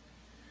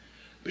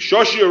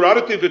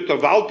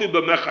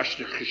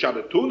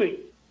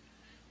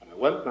 And I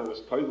went and I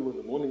was told in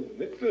the morning in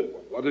the mikveh,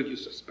 what did you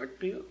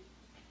suspect me of?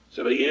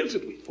 So he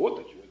answered, we thought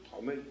that you were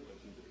Talmud.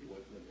 He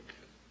went in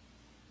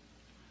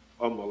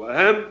the mikveh.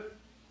 Amalahem,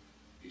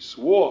 he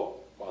swore,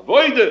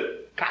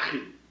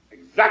 kachi.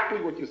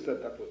 Exactly what you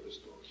said, that was the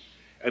story.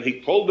 And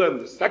he told them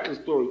the second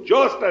story,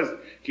 just as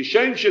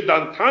Kishem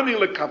shedantani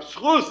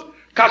lekapschus,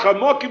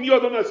 kachamokim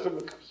yodon eschem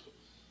lekapschus.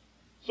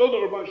 So the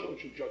Rabbi Shalom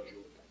should judge you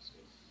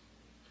lekapschus.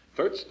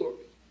 Third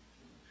story.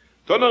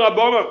 Tona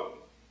Rabbana,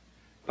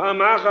 Pam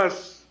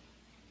achas,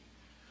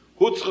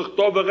 hutzchich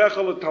tov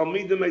v'rechel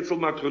letalmidim etzel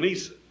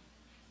matronisa.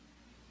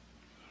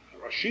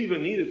 Rashiva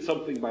needed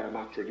something by a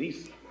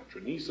matronisa.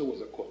 Tranisa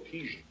was a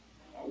courtesan,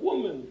 a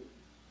woman.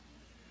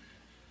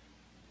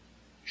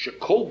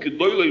 Shekol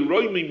Gedoylei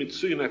Roimi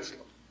Mitsuyin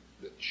Etzla.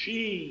 That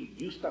she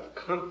used to have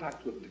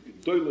contact with the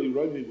Gedoylei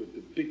Roimi, with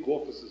the big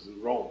officers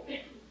in Rome.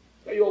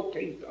 They all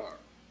came to her.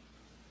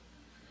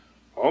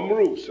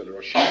 Amru, said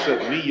Rashi,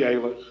 said, Mi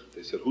Yelech.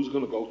 They said, who's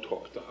going to go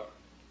talk to her?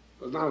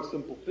 It was not a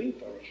simple thing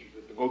for Rashi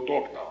to go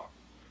talk to her.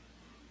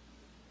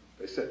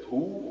 They said,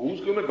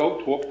 who's going to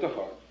go talk to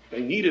her?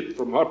 They needed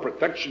from her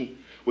protection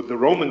with the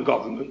Roman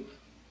government.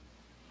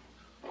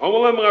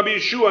 Amalem Rabbi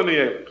Yeshua Mi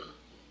Yelech.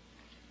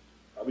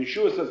 Rabbi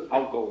Yeshua says,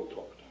 I'll go and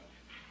talk to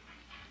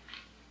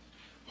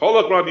her.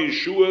 Cholak Rabbi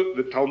Yeshua,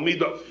 the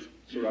Talmidov.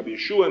 So Rabbi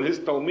Yeshua and his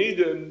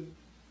Talmidim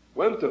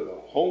went to the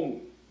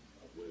home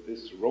where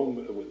this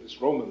Roman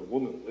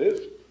woman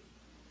lived.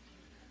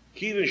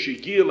 Kidin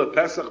Shigia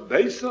LePesach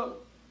Beisa,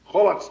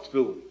 Cholatz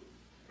Tfilin.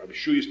 Rabbi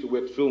Yeshua used to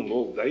wear tefillin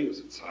all day. He was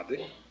a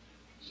tzaddik.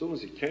 As soon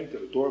as he came to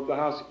the door of the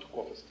house, he took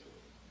off his tefillin.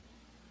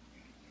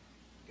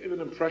 Gave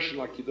an impression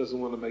like he doesn't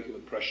want to make an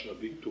impression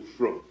of being too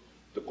frum.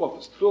 Took off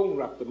his tefillin,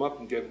 wrapped them up,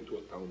 and gave them to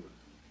a Talmud.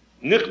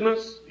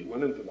 Nichnas, he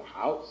went into the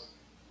house.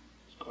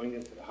 He was going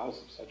into the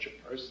house of such a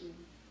person.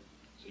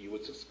 So you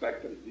would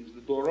suspect that he leaves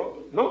the door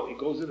open. No, he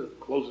goes in and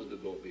closes the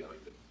door behind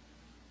him.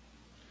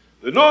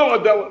 The Nor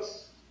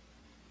Adelas.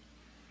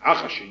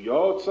 Achash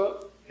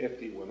Yotza, after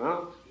he went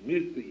out,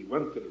 immediately he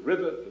went to the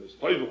river and was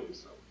toivel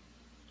himself.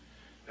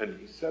 And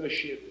he said a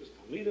shir to his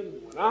Talmidim, he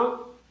went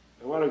out,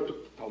 and when he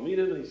took the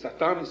Talmidim and he sat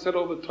down, he said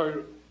over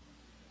Torah.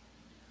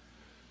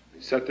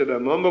 He said to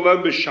them, he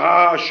says,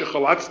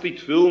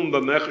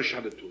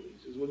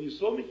 when you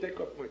saw me take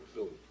off my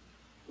tefillin,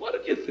 what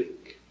did you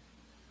think?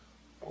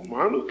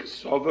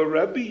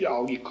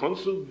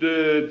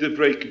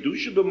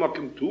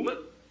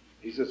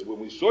 He says, when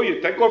we saw you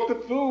take off the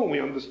tefillin, we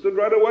understood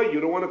right away. You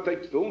don't want to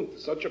take tefillin to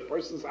such a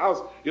person's house.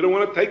 You don't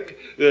want to take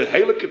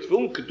halak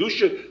tefillin,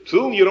 kedusha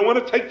tefillin. You don't want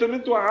to take them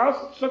into a house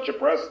of such a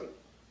person.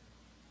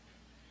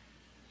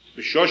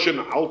 B'shoshen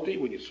alti,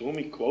 when you saw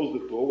me close the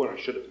door when I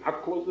should have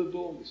not closed the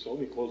door, you saw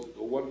me close the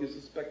door, what do you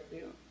suspect me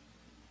of?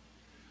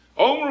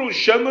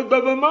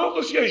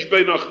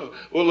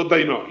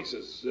 He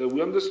says,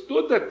 we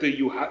understood that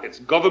it's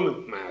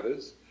government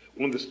matters.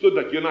 We understood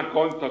that you're not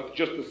going to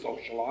just to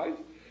socialize.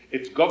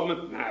 It's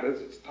government matters,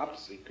 it's top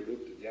secret,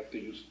 and you have to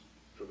use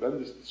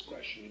tremendous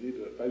discretion. You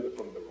needed a favor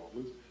from the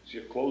Romans, so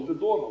you closed the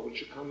door, no one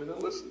should come in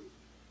and listen.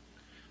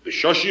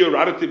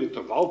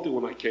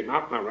 When I came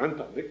out and I ran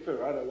to mikveh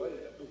right away,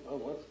 I thought, oh,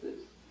 what's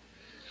this?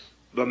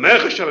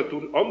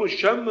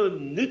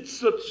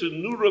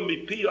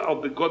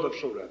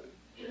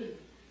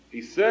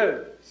 He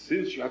said,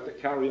 since you had to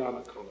carry on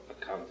a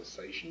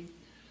conversation,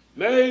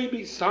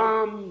 maybe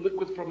some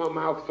liquid from her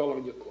mouth fell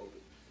on your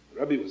clothing.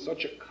 The Rebbe was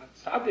such a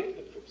tzaddik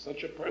that from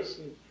such a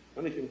person,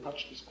 anything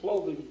touched his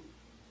clothing,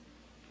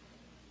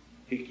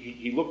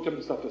 he looked at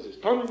himself as his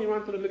tongue and he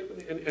went to the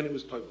mikveh and he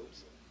was toivel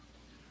himself.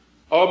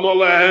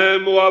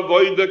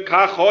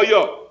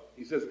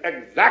 He says,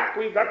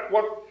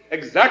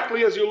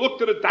 exactly as you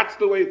looked at it, that's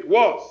the way it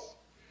was.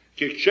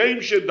 Just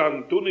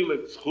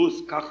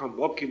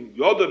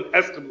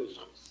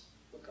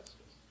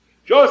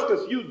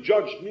as you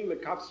judged me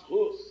lekaf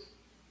zchus,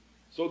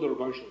 so the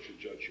Rebbe should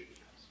judge you.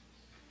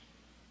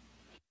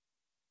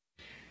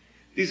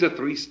 These are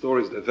three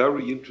stories. They're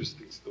very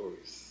interesting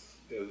stories.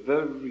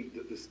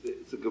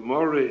 It's a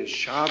Gemara in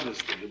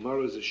Shabbos. The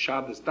Gemara is a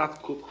Shabbos. That's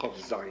Kuf Chav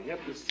Zayin. You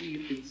have to see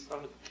it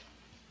inside.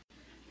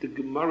 The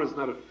Gemara is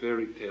not a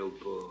fairy tale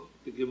book.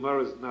 The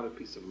Gemara is not a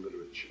piece of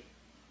literature.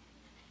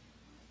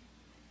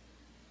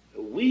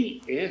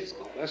 We ask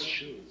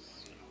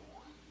questions.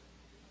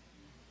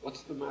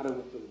 What's the matter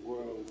with the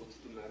world? What's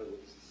the matter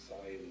with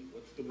society?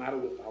 What's the matter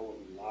with our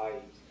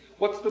lives?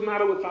 What's the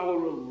matter with our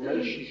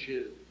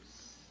relationships?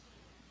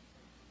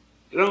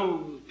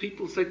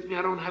 People say to me,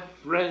 I don't have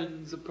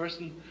friends.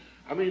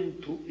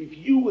 If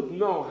you would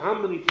know how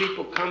many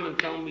people come and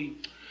tell me,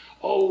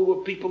 oh,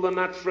 people are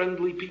not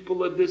friendly,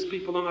 people are this,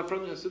 people are not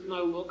friendly. I said,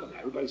 no, look,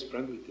 everybody's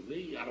friendly to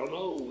me. I don't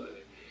know.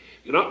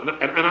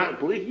 And I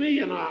believe me,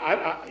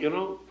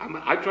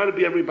 I try to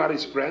be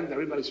everybody's friend,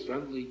 everybody's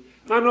friendly.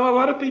 And I know a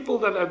lot of people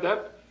that have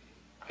that,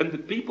 and the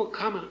people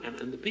come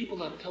and the people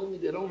that tell me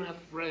they don't have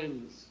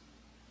friends.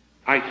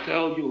 I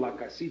tell you, like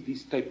I see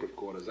these tape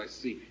recorders,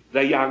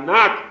 they are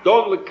not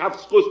done lekaf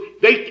zchus.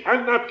 They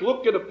cannot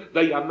look at them.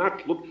 They are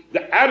not look.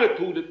 The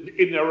attitude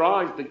in their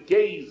eyes, the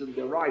gaze in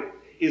their eyes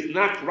is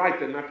not right.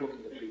 They're not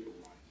looking at people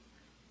right.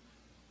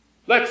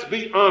 Let's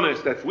be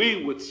honest. If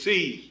we would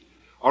see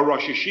a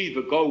Rosh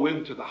Yeshiva go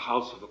into the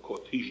house of a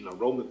courtesan, a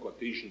Roman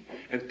courtesan,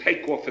 and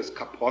take off his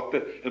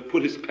kapote and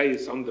put his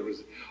payas under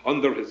his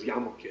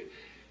yarmulke.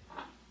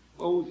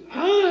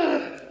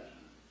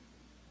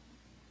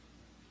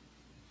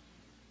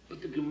 But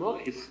the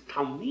Gemara is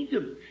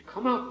Talmidim.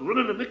 Come out, run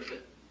in the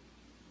mikveh.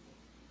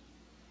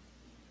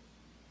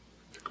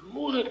 The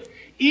Gemara,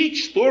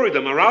 each story, the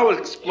Maral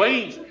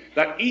explains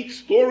that each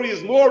story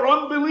is more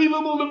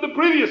unbelievable than the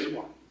previous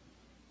one.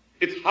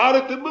 It's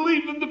harder to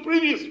believe than the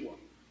previous one.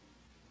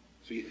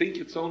 So you think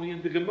it's only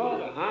in the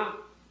Gemara, huh?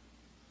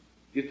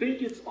 You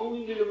think it's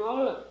only the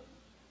Gemara?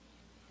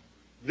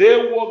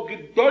 There were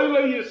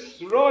Gedolei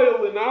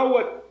Yisrael in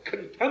our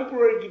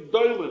contemporary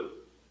Gedolim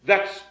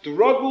that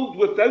struggled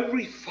with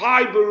every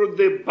fiber of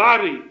their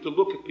body to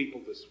look at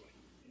people this way.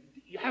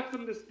 You have to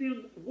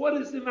understand what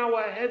is in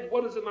our head,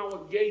 what is in our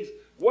gaze,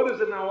 what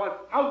is in our...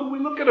 How do we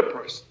look at a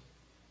person?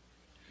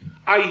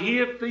 I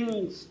hear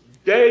things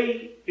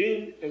day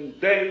in and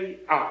day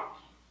out.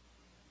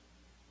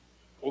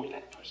 Oh,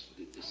 that person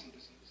did this and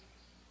this and this.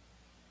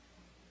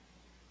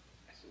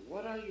 I said,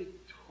 what are you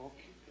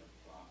talking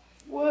about?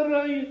 What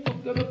are you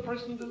talking about? The other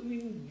person doesn't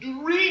even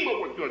dream of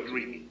what you're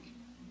dreaming.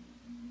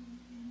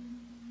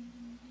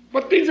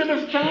 But these are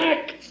the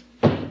facts.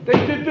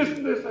 They did this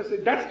and this. I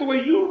said, that's the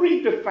way you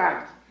read the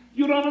facts.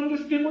 You don't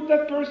understand what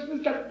that person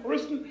is. That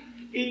person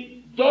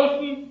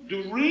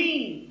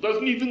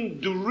doesn't even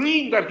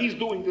dream that he's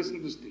doing this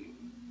and this to you.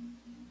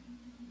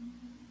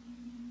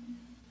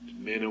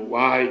 Man and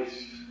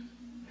wife,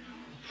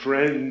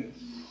 friends,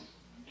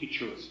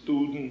 teacher and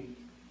student.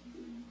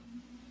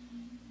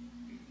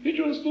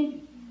 Teacher and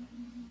student.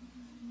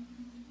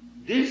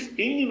 This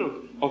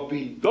union of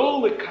being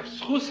dull at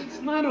Kavschus,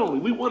 it's not only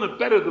we want to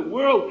better the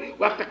world,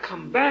 we have to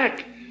come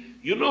back.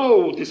 You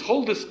know, this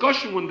whole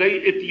discussion when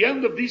they, at the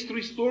end of these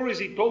three stories,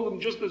 he told them,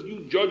 just as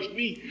you judged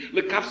me,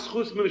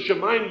 lekavschus min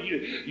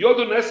shamayim,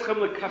 yodon eschem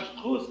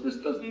lekavschus. This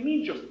doesn't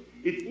mean just,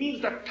 it means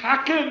that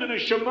takem and a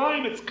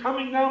shamayim, it's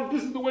coming down.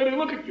 This is the way they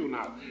look at you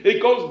now. It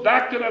goes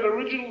back to that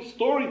original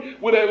story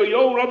with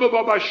Eliyahu Rabbi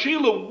Baba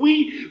Shila.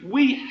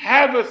 We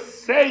have a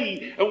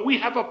say and we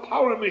have a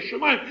power in the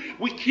shamayim.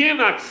 We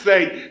cannot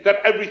say that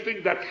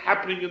everything that's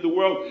happening in the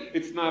world,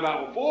 it's not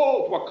our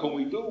fault. What can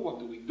we do? What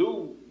do we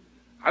do?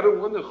 I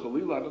don't want to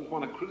Khalil, I don't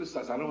want to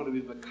criticize, I don't want to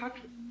be the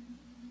country.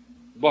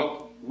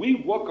 But we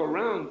walk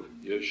around,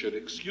 you should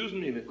excuse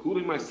me, and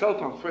including myself,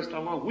 I'm first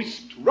along, we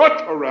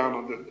strut around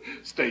on the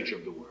stage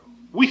of the world.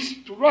 We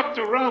strut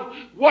around,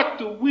 what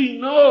do we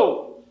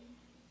know?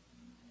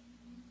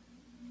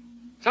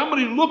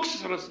 Somebody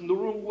looks at us in the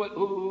room,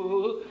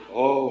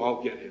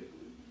 I'll get him.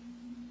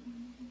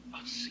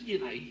 I see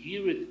it, I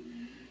hear it.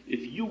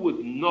 If you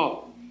would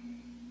know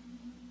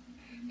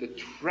the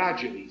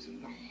tragedies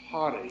and the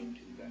heartache,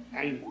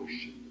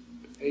 anguish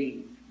and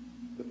pain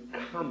that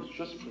comes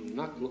just from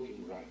not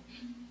looking right.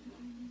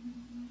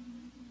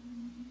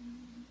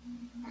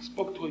 I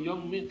spoke to a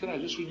young man today, I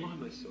just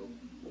remind myself.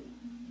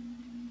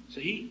 So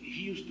he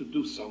used to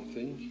do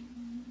something,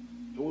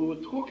 and we were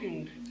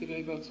talking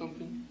today about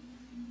something.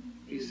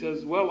 He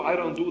says, well, I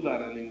don't do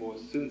that anymore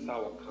since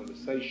our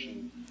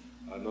conversation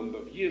a number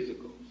of years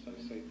ago. So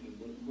I say to him,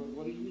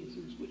 what do you mean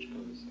since which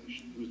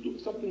conversation? He was doing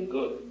something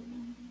good.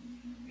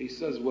 He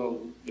says, well,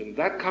 in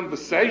that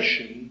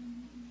conversation,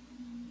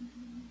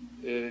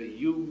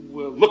 you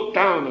looked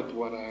down at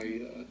what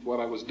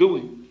I was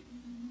doing.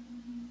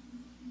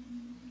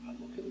 I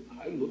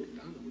looked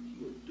down at what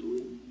you were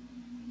doing.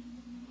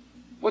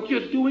 What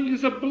you're doing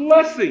is a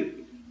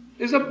blessing.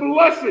 Is a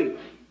blessing.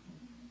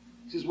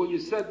 He says, well, you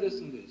said this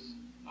and this.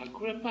 I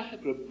grabbed my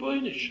head,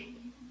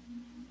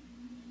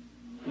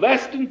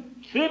 less than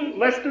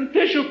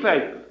tissue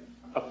paper.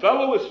 A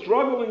fellow is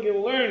struggling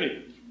in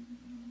learning.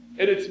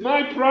 And it's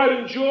my pride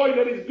and joy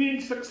that he's being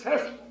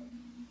successful.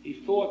 He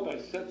thought I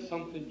said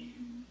something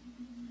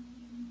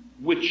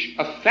which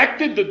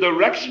affected the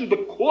direction,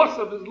 the course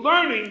of his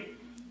learning,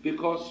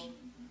 because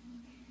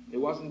it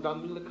wasn't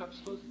done in the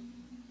kapsel.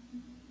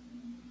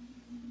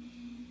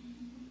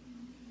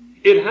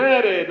 It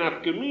had an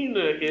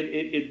afkamina,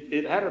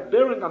 it had a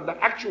bearing on the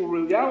actual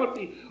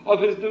reality of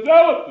his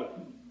development.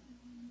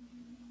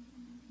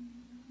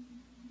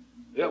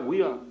 Yeah,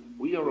 we are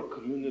a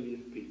community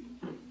of people.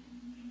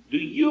 Do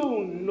you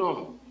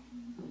know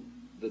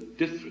the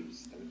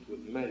difference that it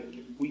would make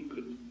if we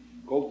could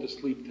go to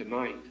sleep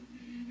tonight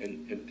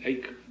and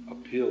take a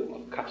pill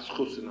of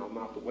kapschus in our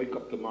mouth and wake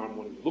up tomorrow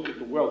morning, look at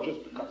the world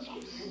just for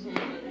kapschus?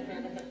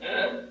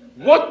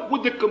 What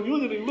would the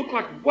community look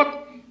like?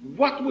 What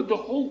would the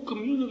whole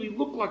community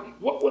look like?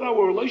 What would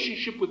our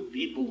relationship with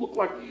people look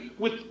like?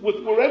 With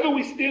wherever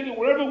we stand and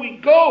wherever we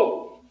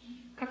go?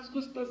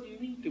 Kapschus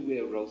doesn't mean to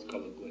wear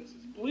rose-colored glasses.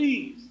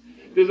 Please.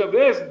 There's a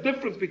vast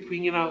difference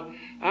between,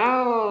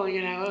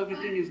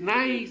 everything is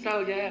nice,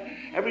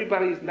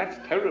 that's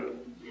terrible.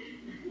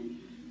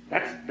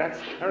 That's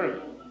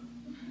terrible.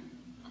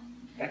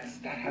 That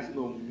has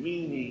no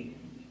meaning.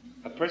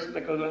 A person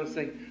that goes around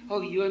saying,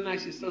 oh, you're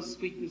nice, you're so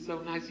sweet, you're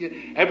so nice,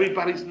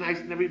 everybody's nice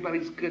and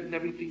everybody's good and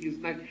everything is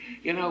nice.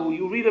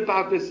 You read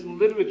about this in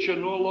literature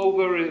and all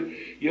over,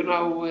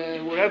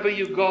 wherever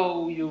you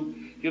go,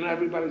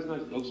 everybody's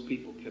nice. Those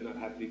people cannot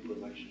have deep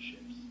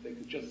relationships. They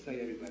could just say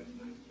everybody's nice.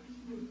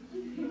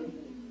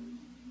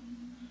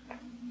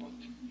 But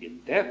in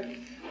depth,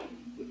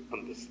 with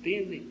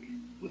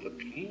understanding, with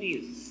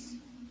opinions,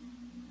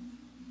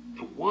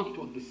 to want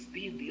to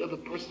understand the other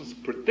person's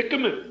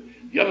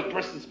predicament, the other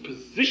person's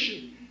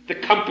position, the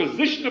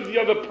composition of the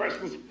other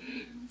person's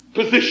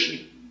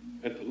position,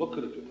 and to look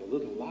at it with a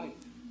little light.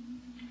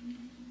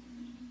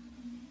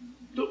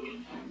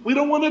 We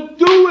don't want to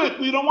do it.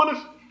 We don't want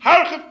to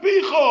harchef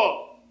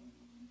picho.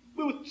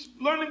 We were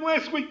learning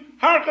last week,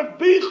 Harkat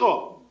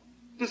Bicha.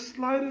 The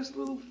slightest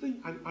little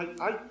thing.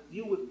 I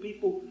deal with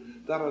people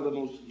that are the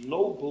most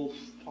noble,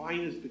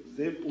 finest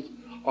examples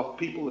of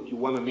people that you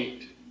want to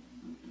meet.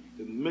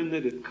 The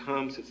minute it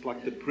comes, it's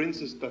like the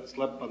princess that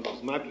slept on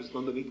those mattresses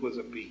underneath was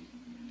a pea.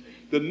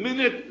 The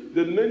minute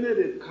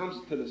it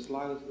comes to the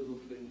slightest little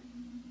thing,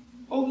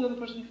 oh, the other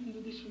person can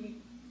do this for me.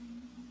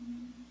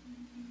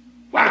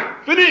 Wow,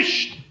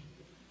 finished!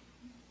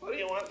 What do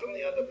you want from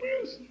the other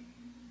person?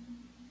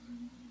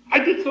 I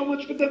did so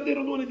much for them, they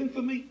don't do anything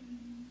for me.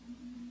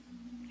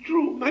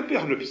 True, might be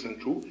 100%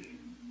 true.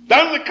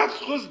 Down the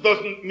katzchus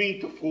doesn't mean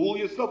to fool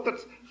yourself.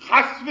 That's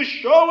chas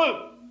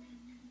v'sholem.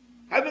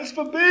 Heavens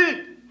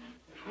forbid.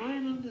 Try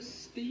and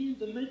understand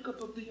the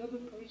makeup of the other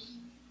person.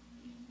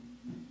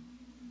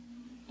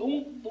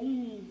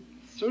 Don't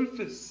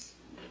surface.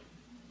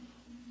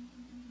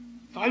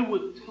 If I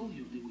would tell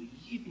you there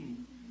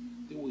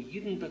were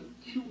Yidden that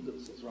killed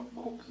themselves. Rav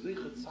Kook,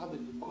 Zeichet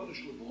Tzadik, the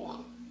Kodesh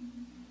Levocha.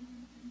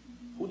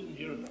 Who didn't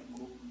hear of Rav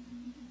Kook?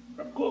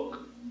 Rav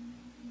Kook.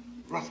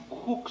 Rav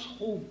Kook's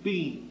whole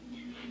being,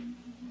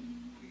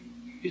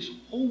 his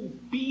whole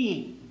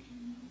being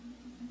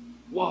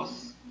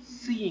was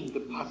seeing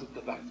the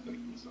positive aspect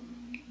in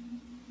something.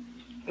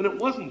 And it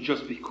wasn't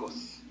just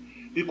because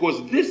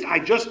this I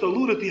just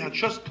alluded to, I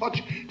just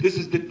touched, this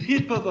is the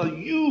tip of a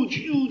huge,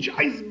 huge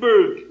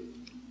iceberg.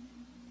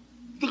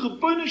 The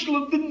Rebbeinu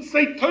Shalom didn't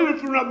say Torah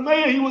for Rav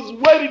Meir, he was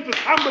waiting for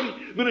somebody.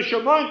 Min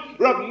Hashamayim,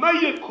 Rav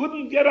Meir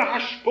couldn't get a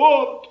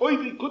hashpah,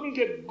 Torah, he couldn't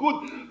get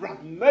good.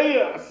 Rav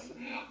Meir,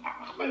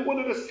 one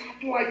of the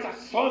satellites, a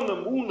sun, a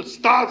moon, the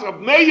stars, Rav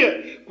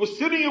Meir was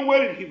sitting and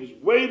waiting. He was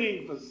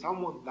waiting for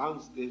someone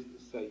downstairs to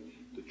say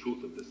the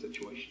truth of the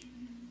situation,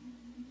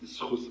 the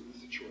schus of the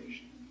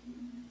situation.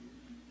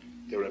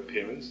 There are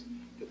parents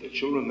that their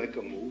children make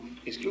a move,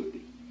 he's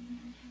guilty.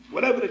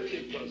 Whatever the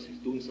kid does, he's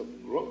doing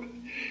something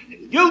wrong.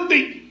 He's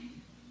guilty.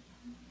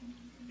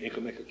 And you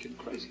can make a kid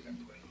crazy that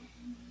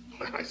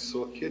way. I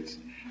saw kids,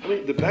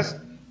 the best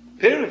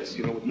parents,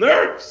 with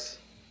nerves.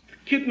 The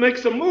kid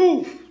makes a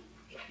move.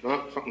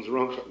 No, something's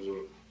wrong.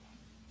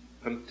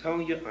 I'm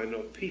telling you, I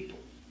know people.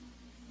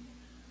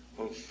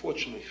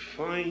 Unfortunately,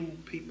 fine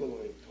people.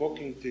 I'm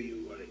talking to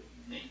you.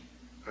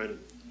 I'm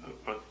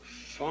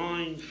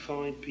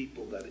fine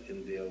people that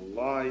in their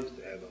lives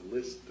they have a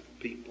list of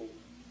people,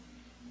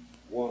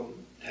 1,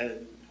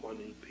 10,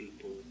 20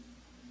 people,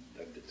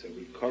 that it's a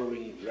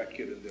recurring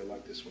record in their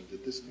life. This one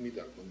did this to me,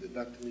 that one did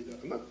that to me,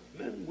 that. I'm not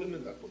men,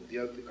 women, that one, the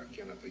other thing, I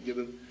cannot forgive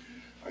him.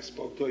 I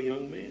spoke to a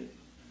young man.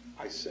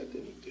 I said to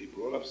him, he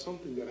brought up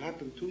something that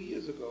happened 2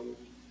 years ago.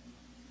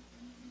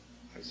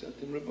 I said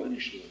to him, Rebbeinu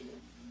Shalom.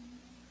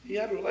 He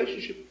had a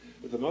relationship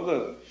with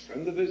another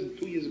friend of his, and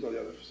 2 years ago the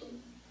other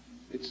son.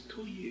 It's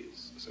 2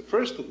 years. I said,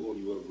 first of all,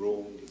 you were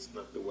wrong. It's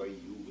not the way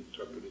you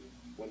interpret it.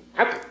 What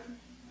happened?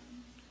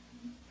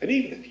 And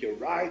even if you're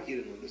right, you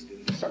didn't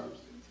understand the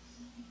circumstances.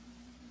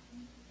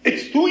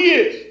 It's 2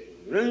 years.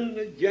 And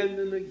again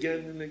and again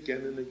and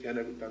again and again.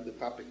 Every time the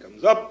topic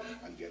comes up,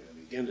 again and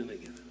again and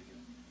again and again.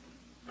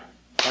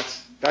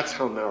 That's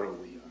how narrow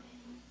we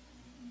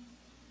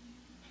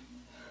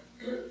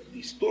are.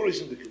 These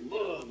stories in the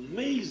Gemara are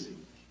amazing.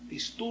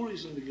 These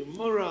stories in the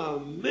Gemara are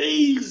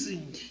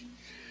amazing.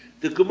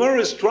 The Gemara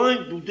is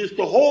trying to this.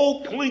 The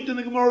whole point in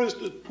the Gemara is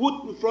to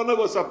put in front of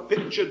us a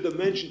picture,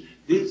 dimension.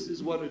 This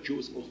is what a Jew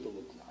is supposed to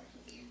look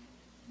like.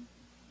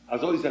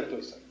 As always that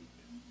I say.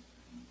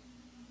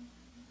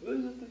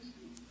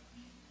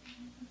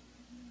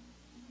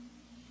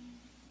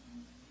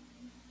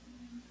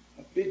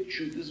 A big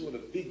Jew. This is what a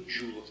big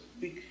Jew looks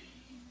like. Big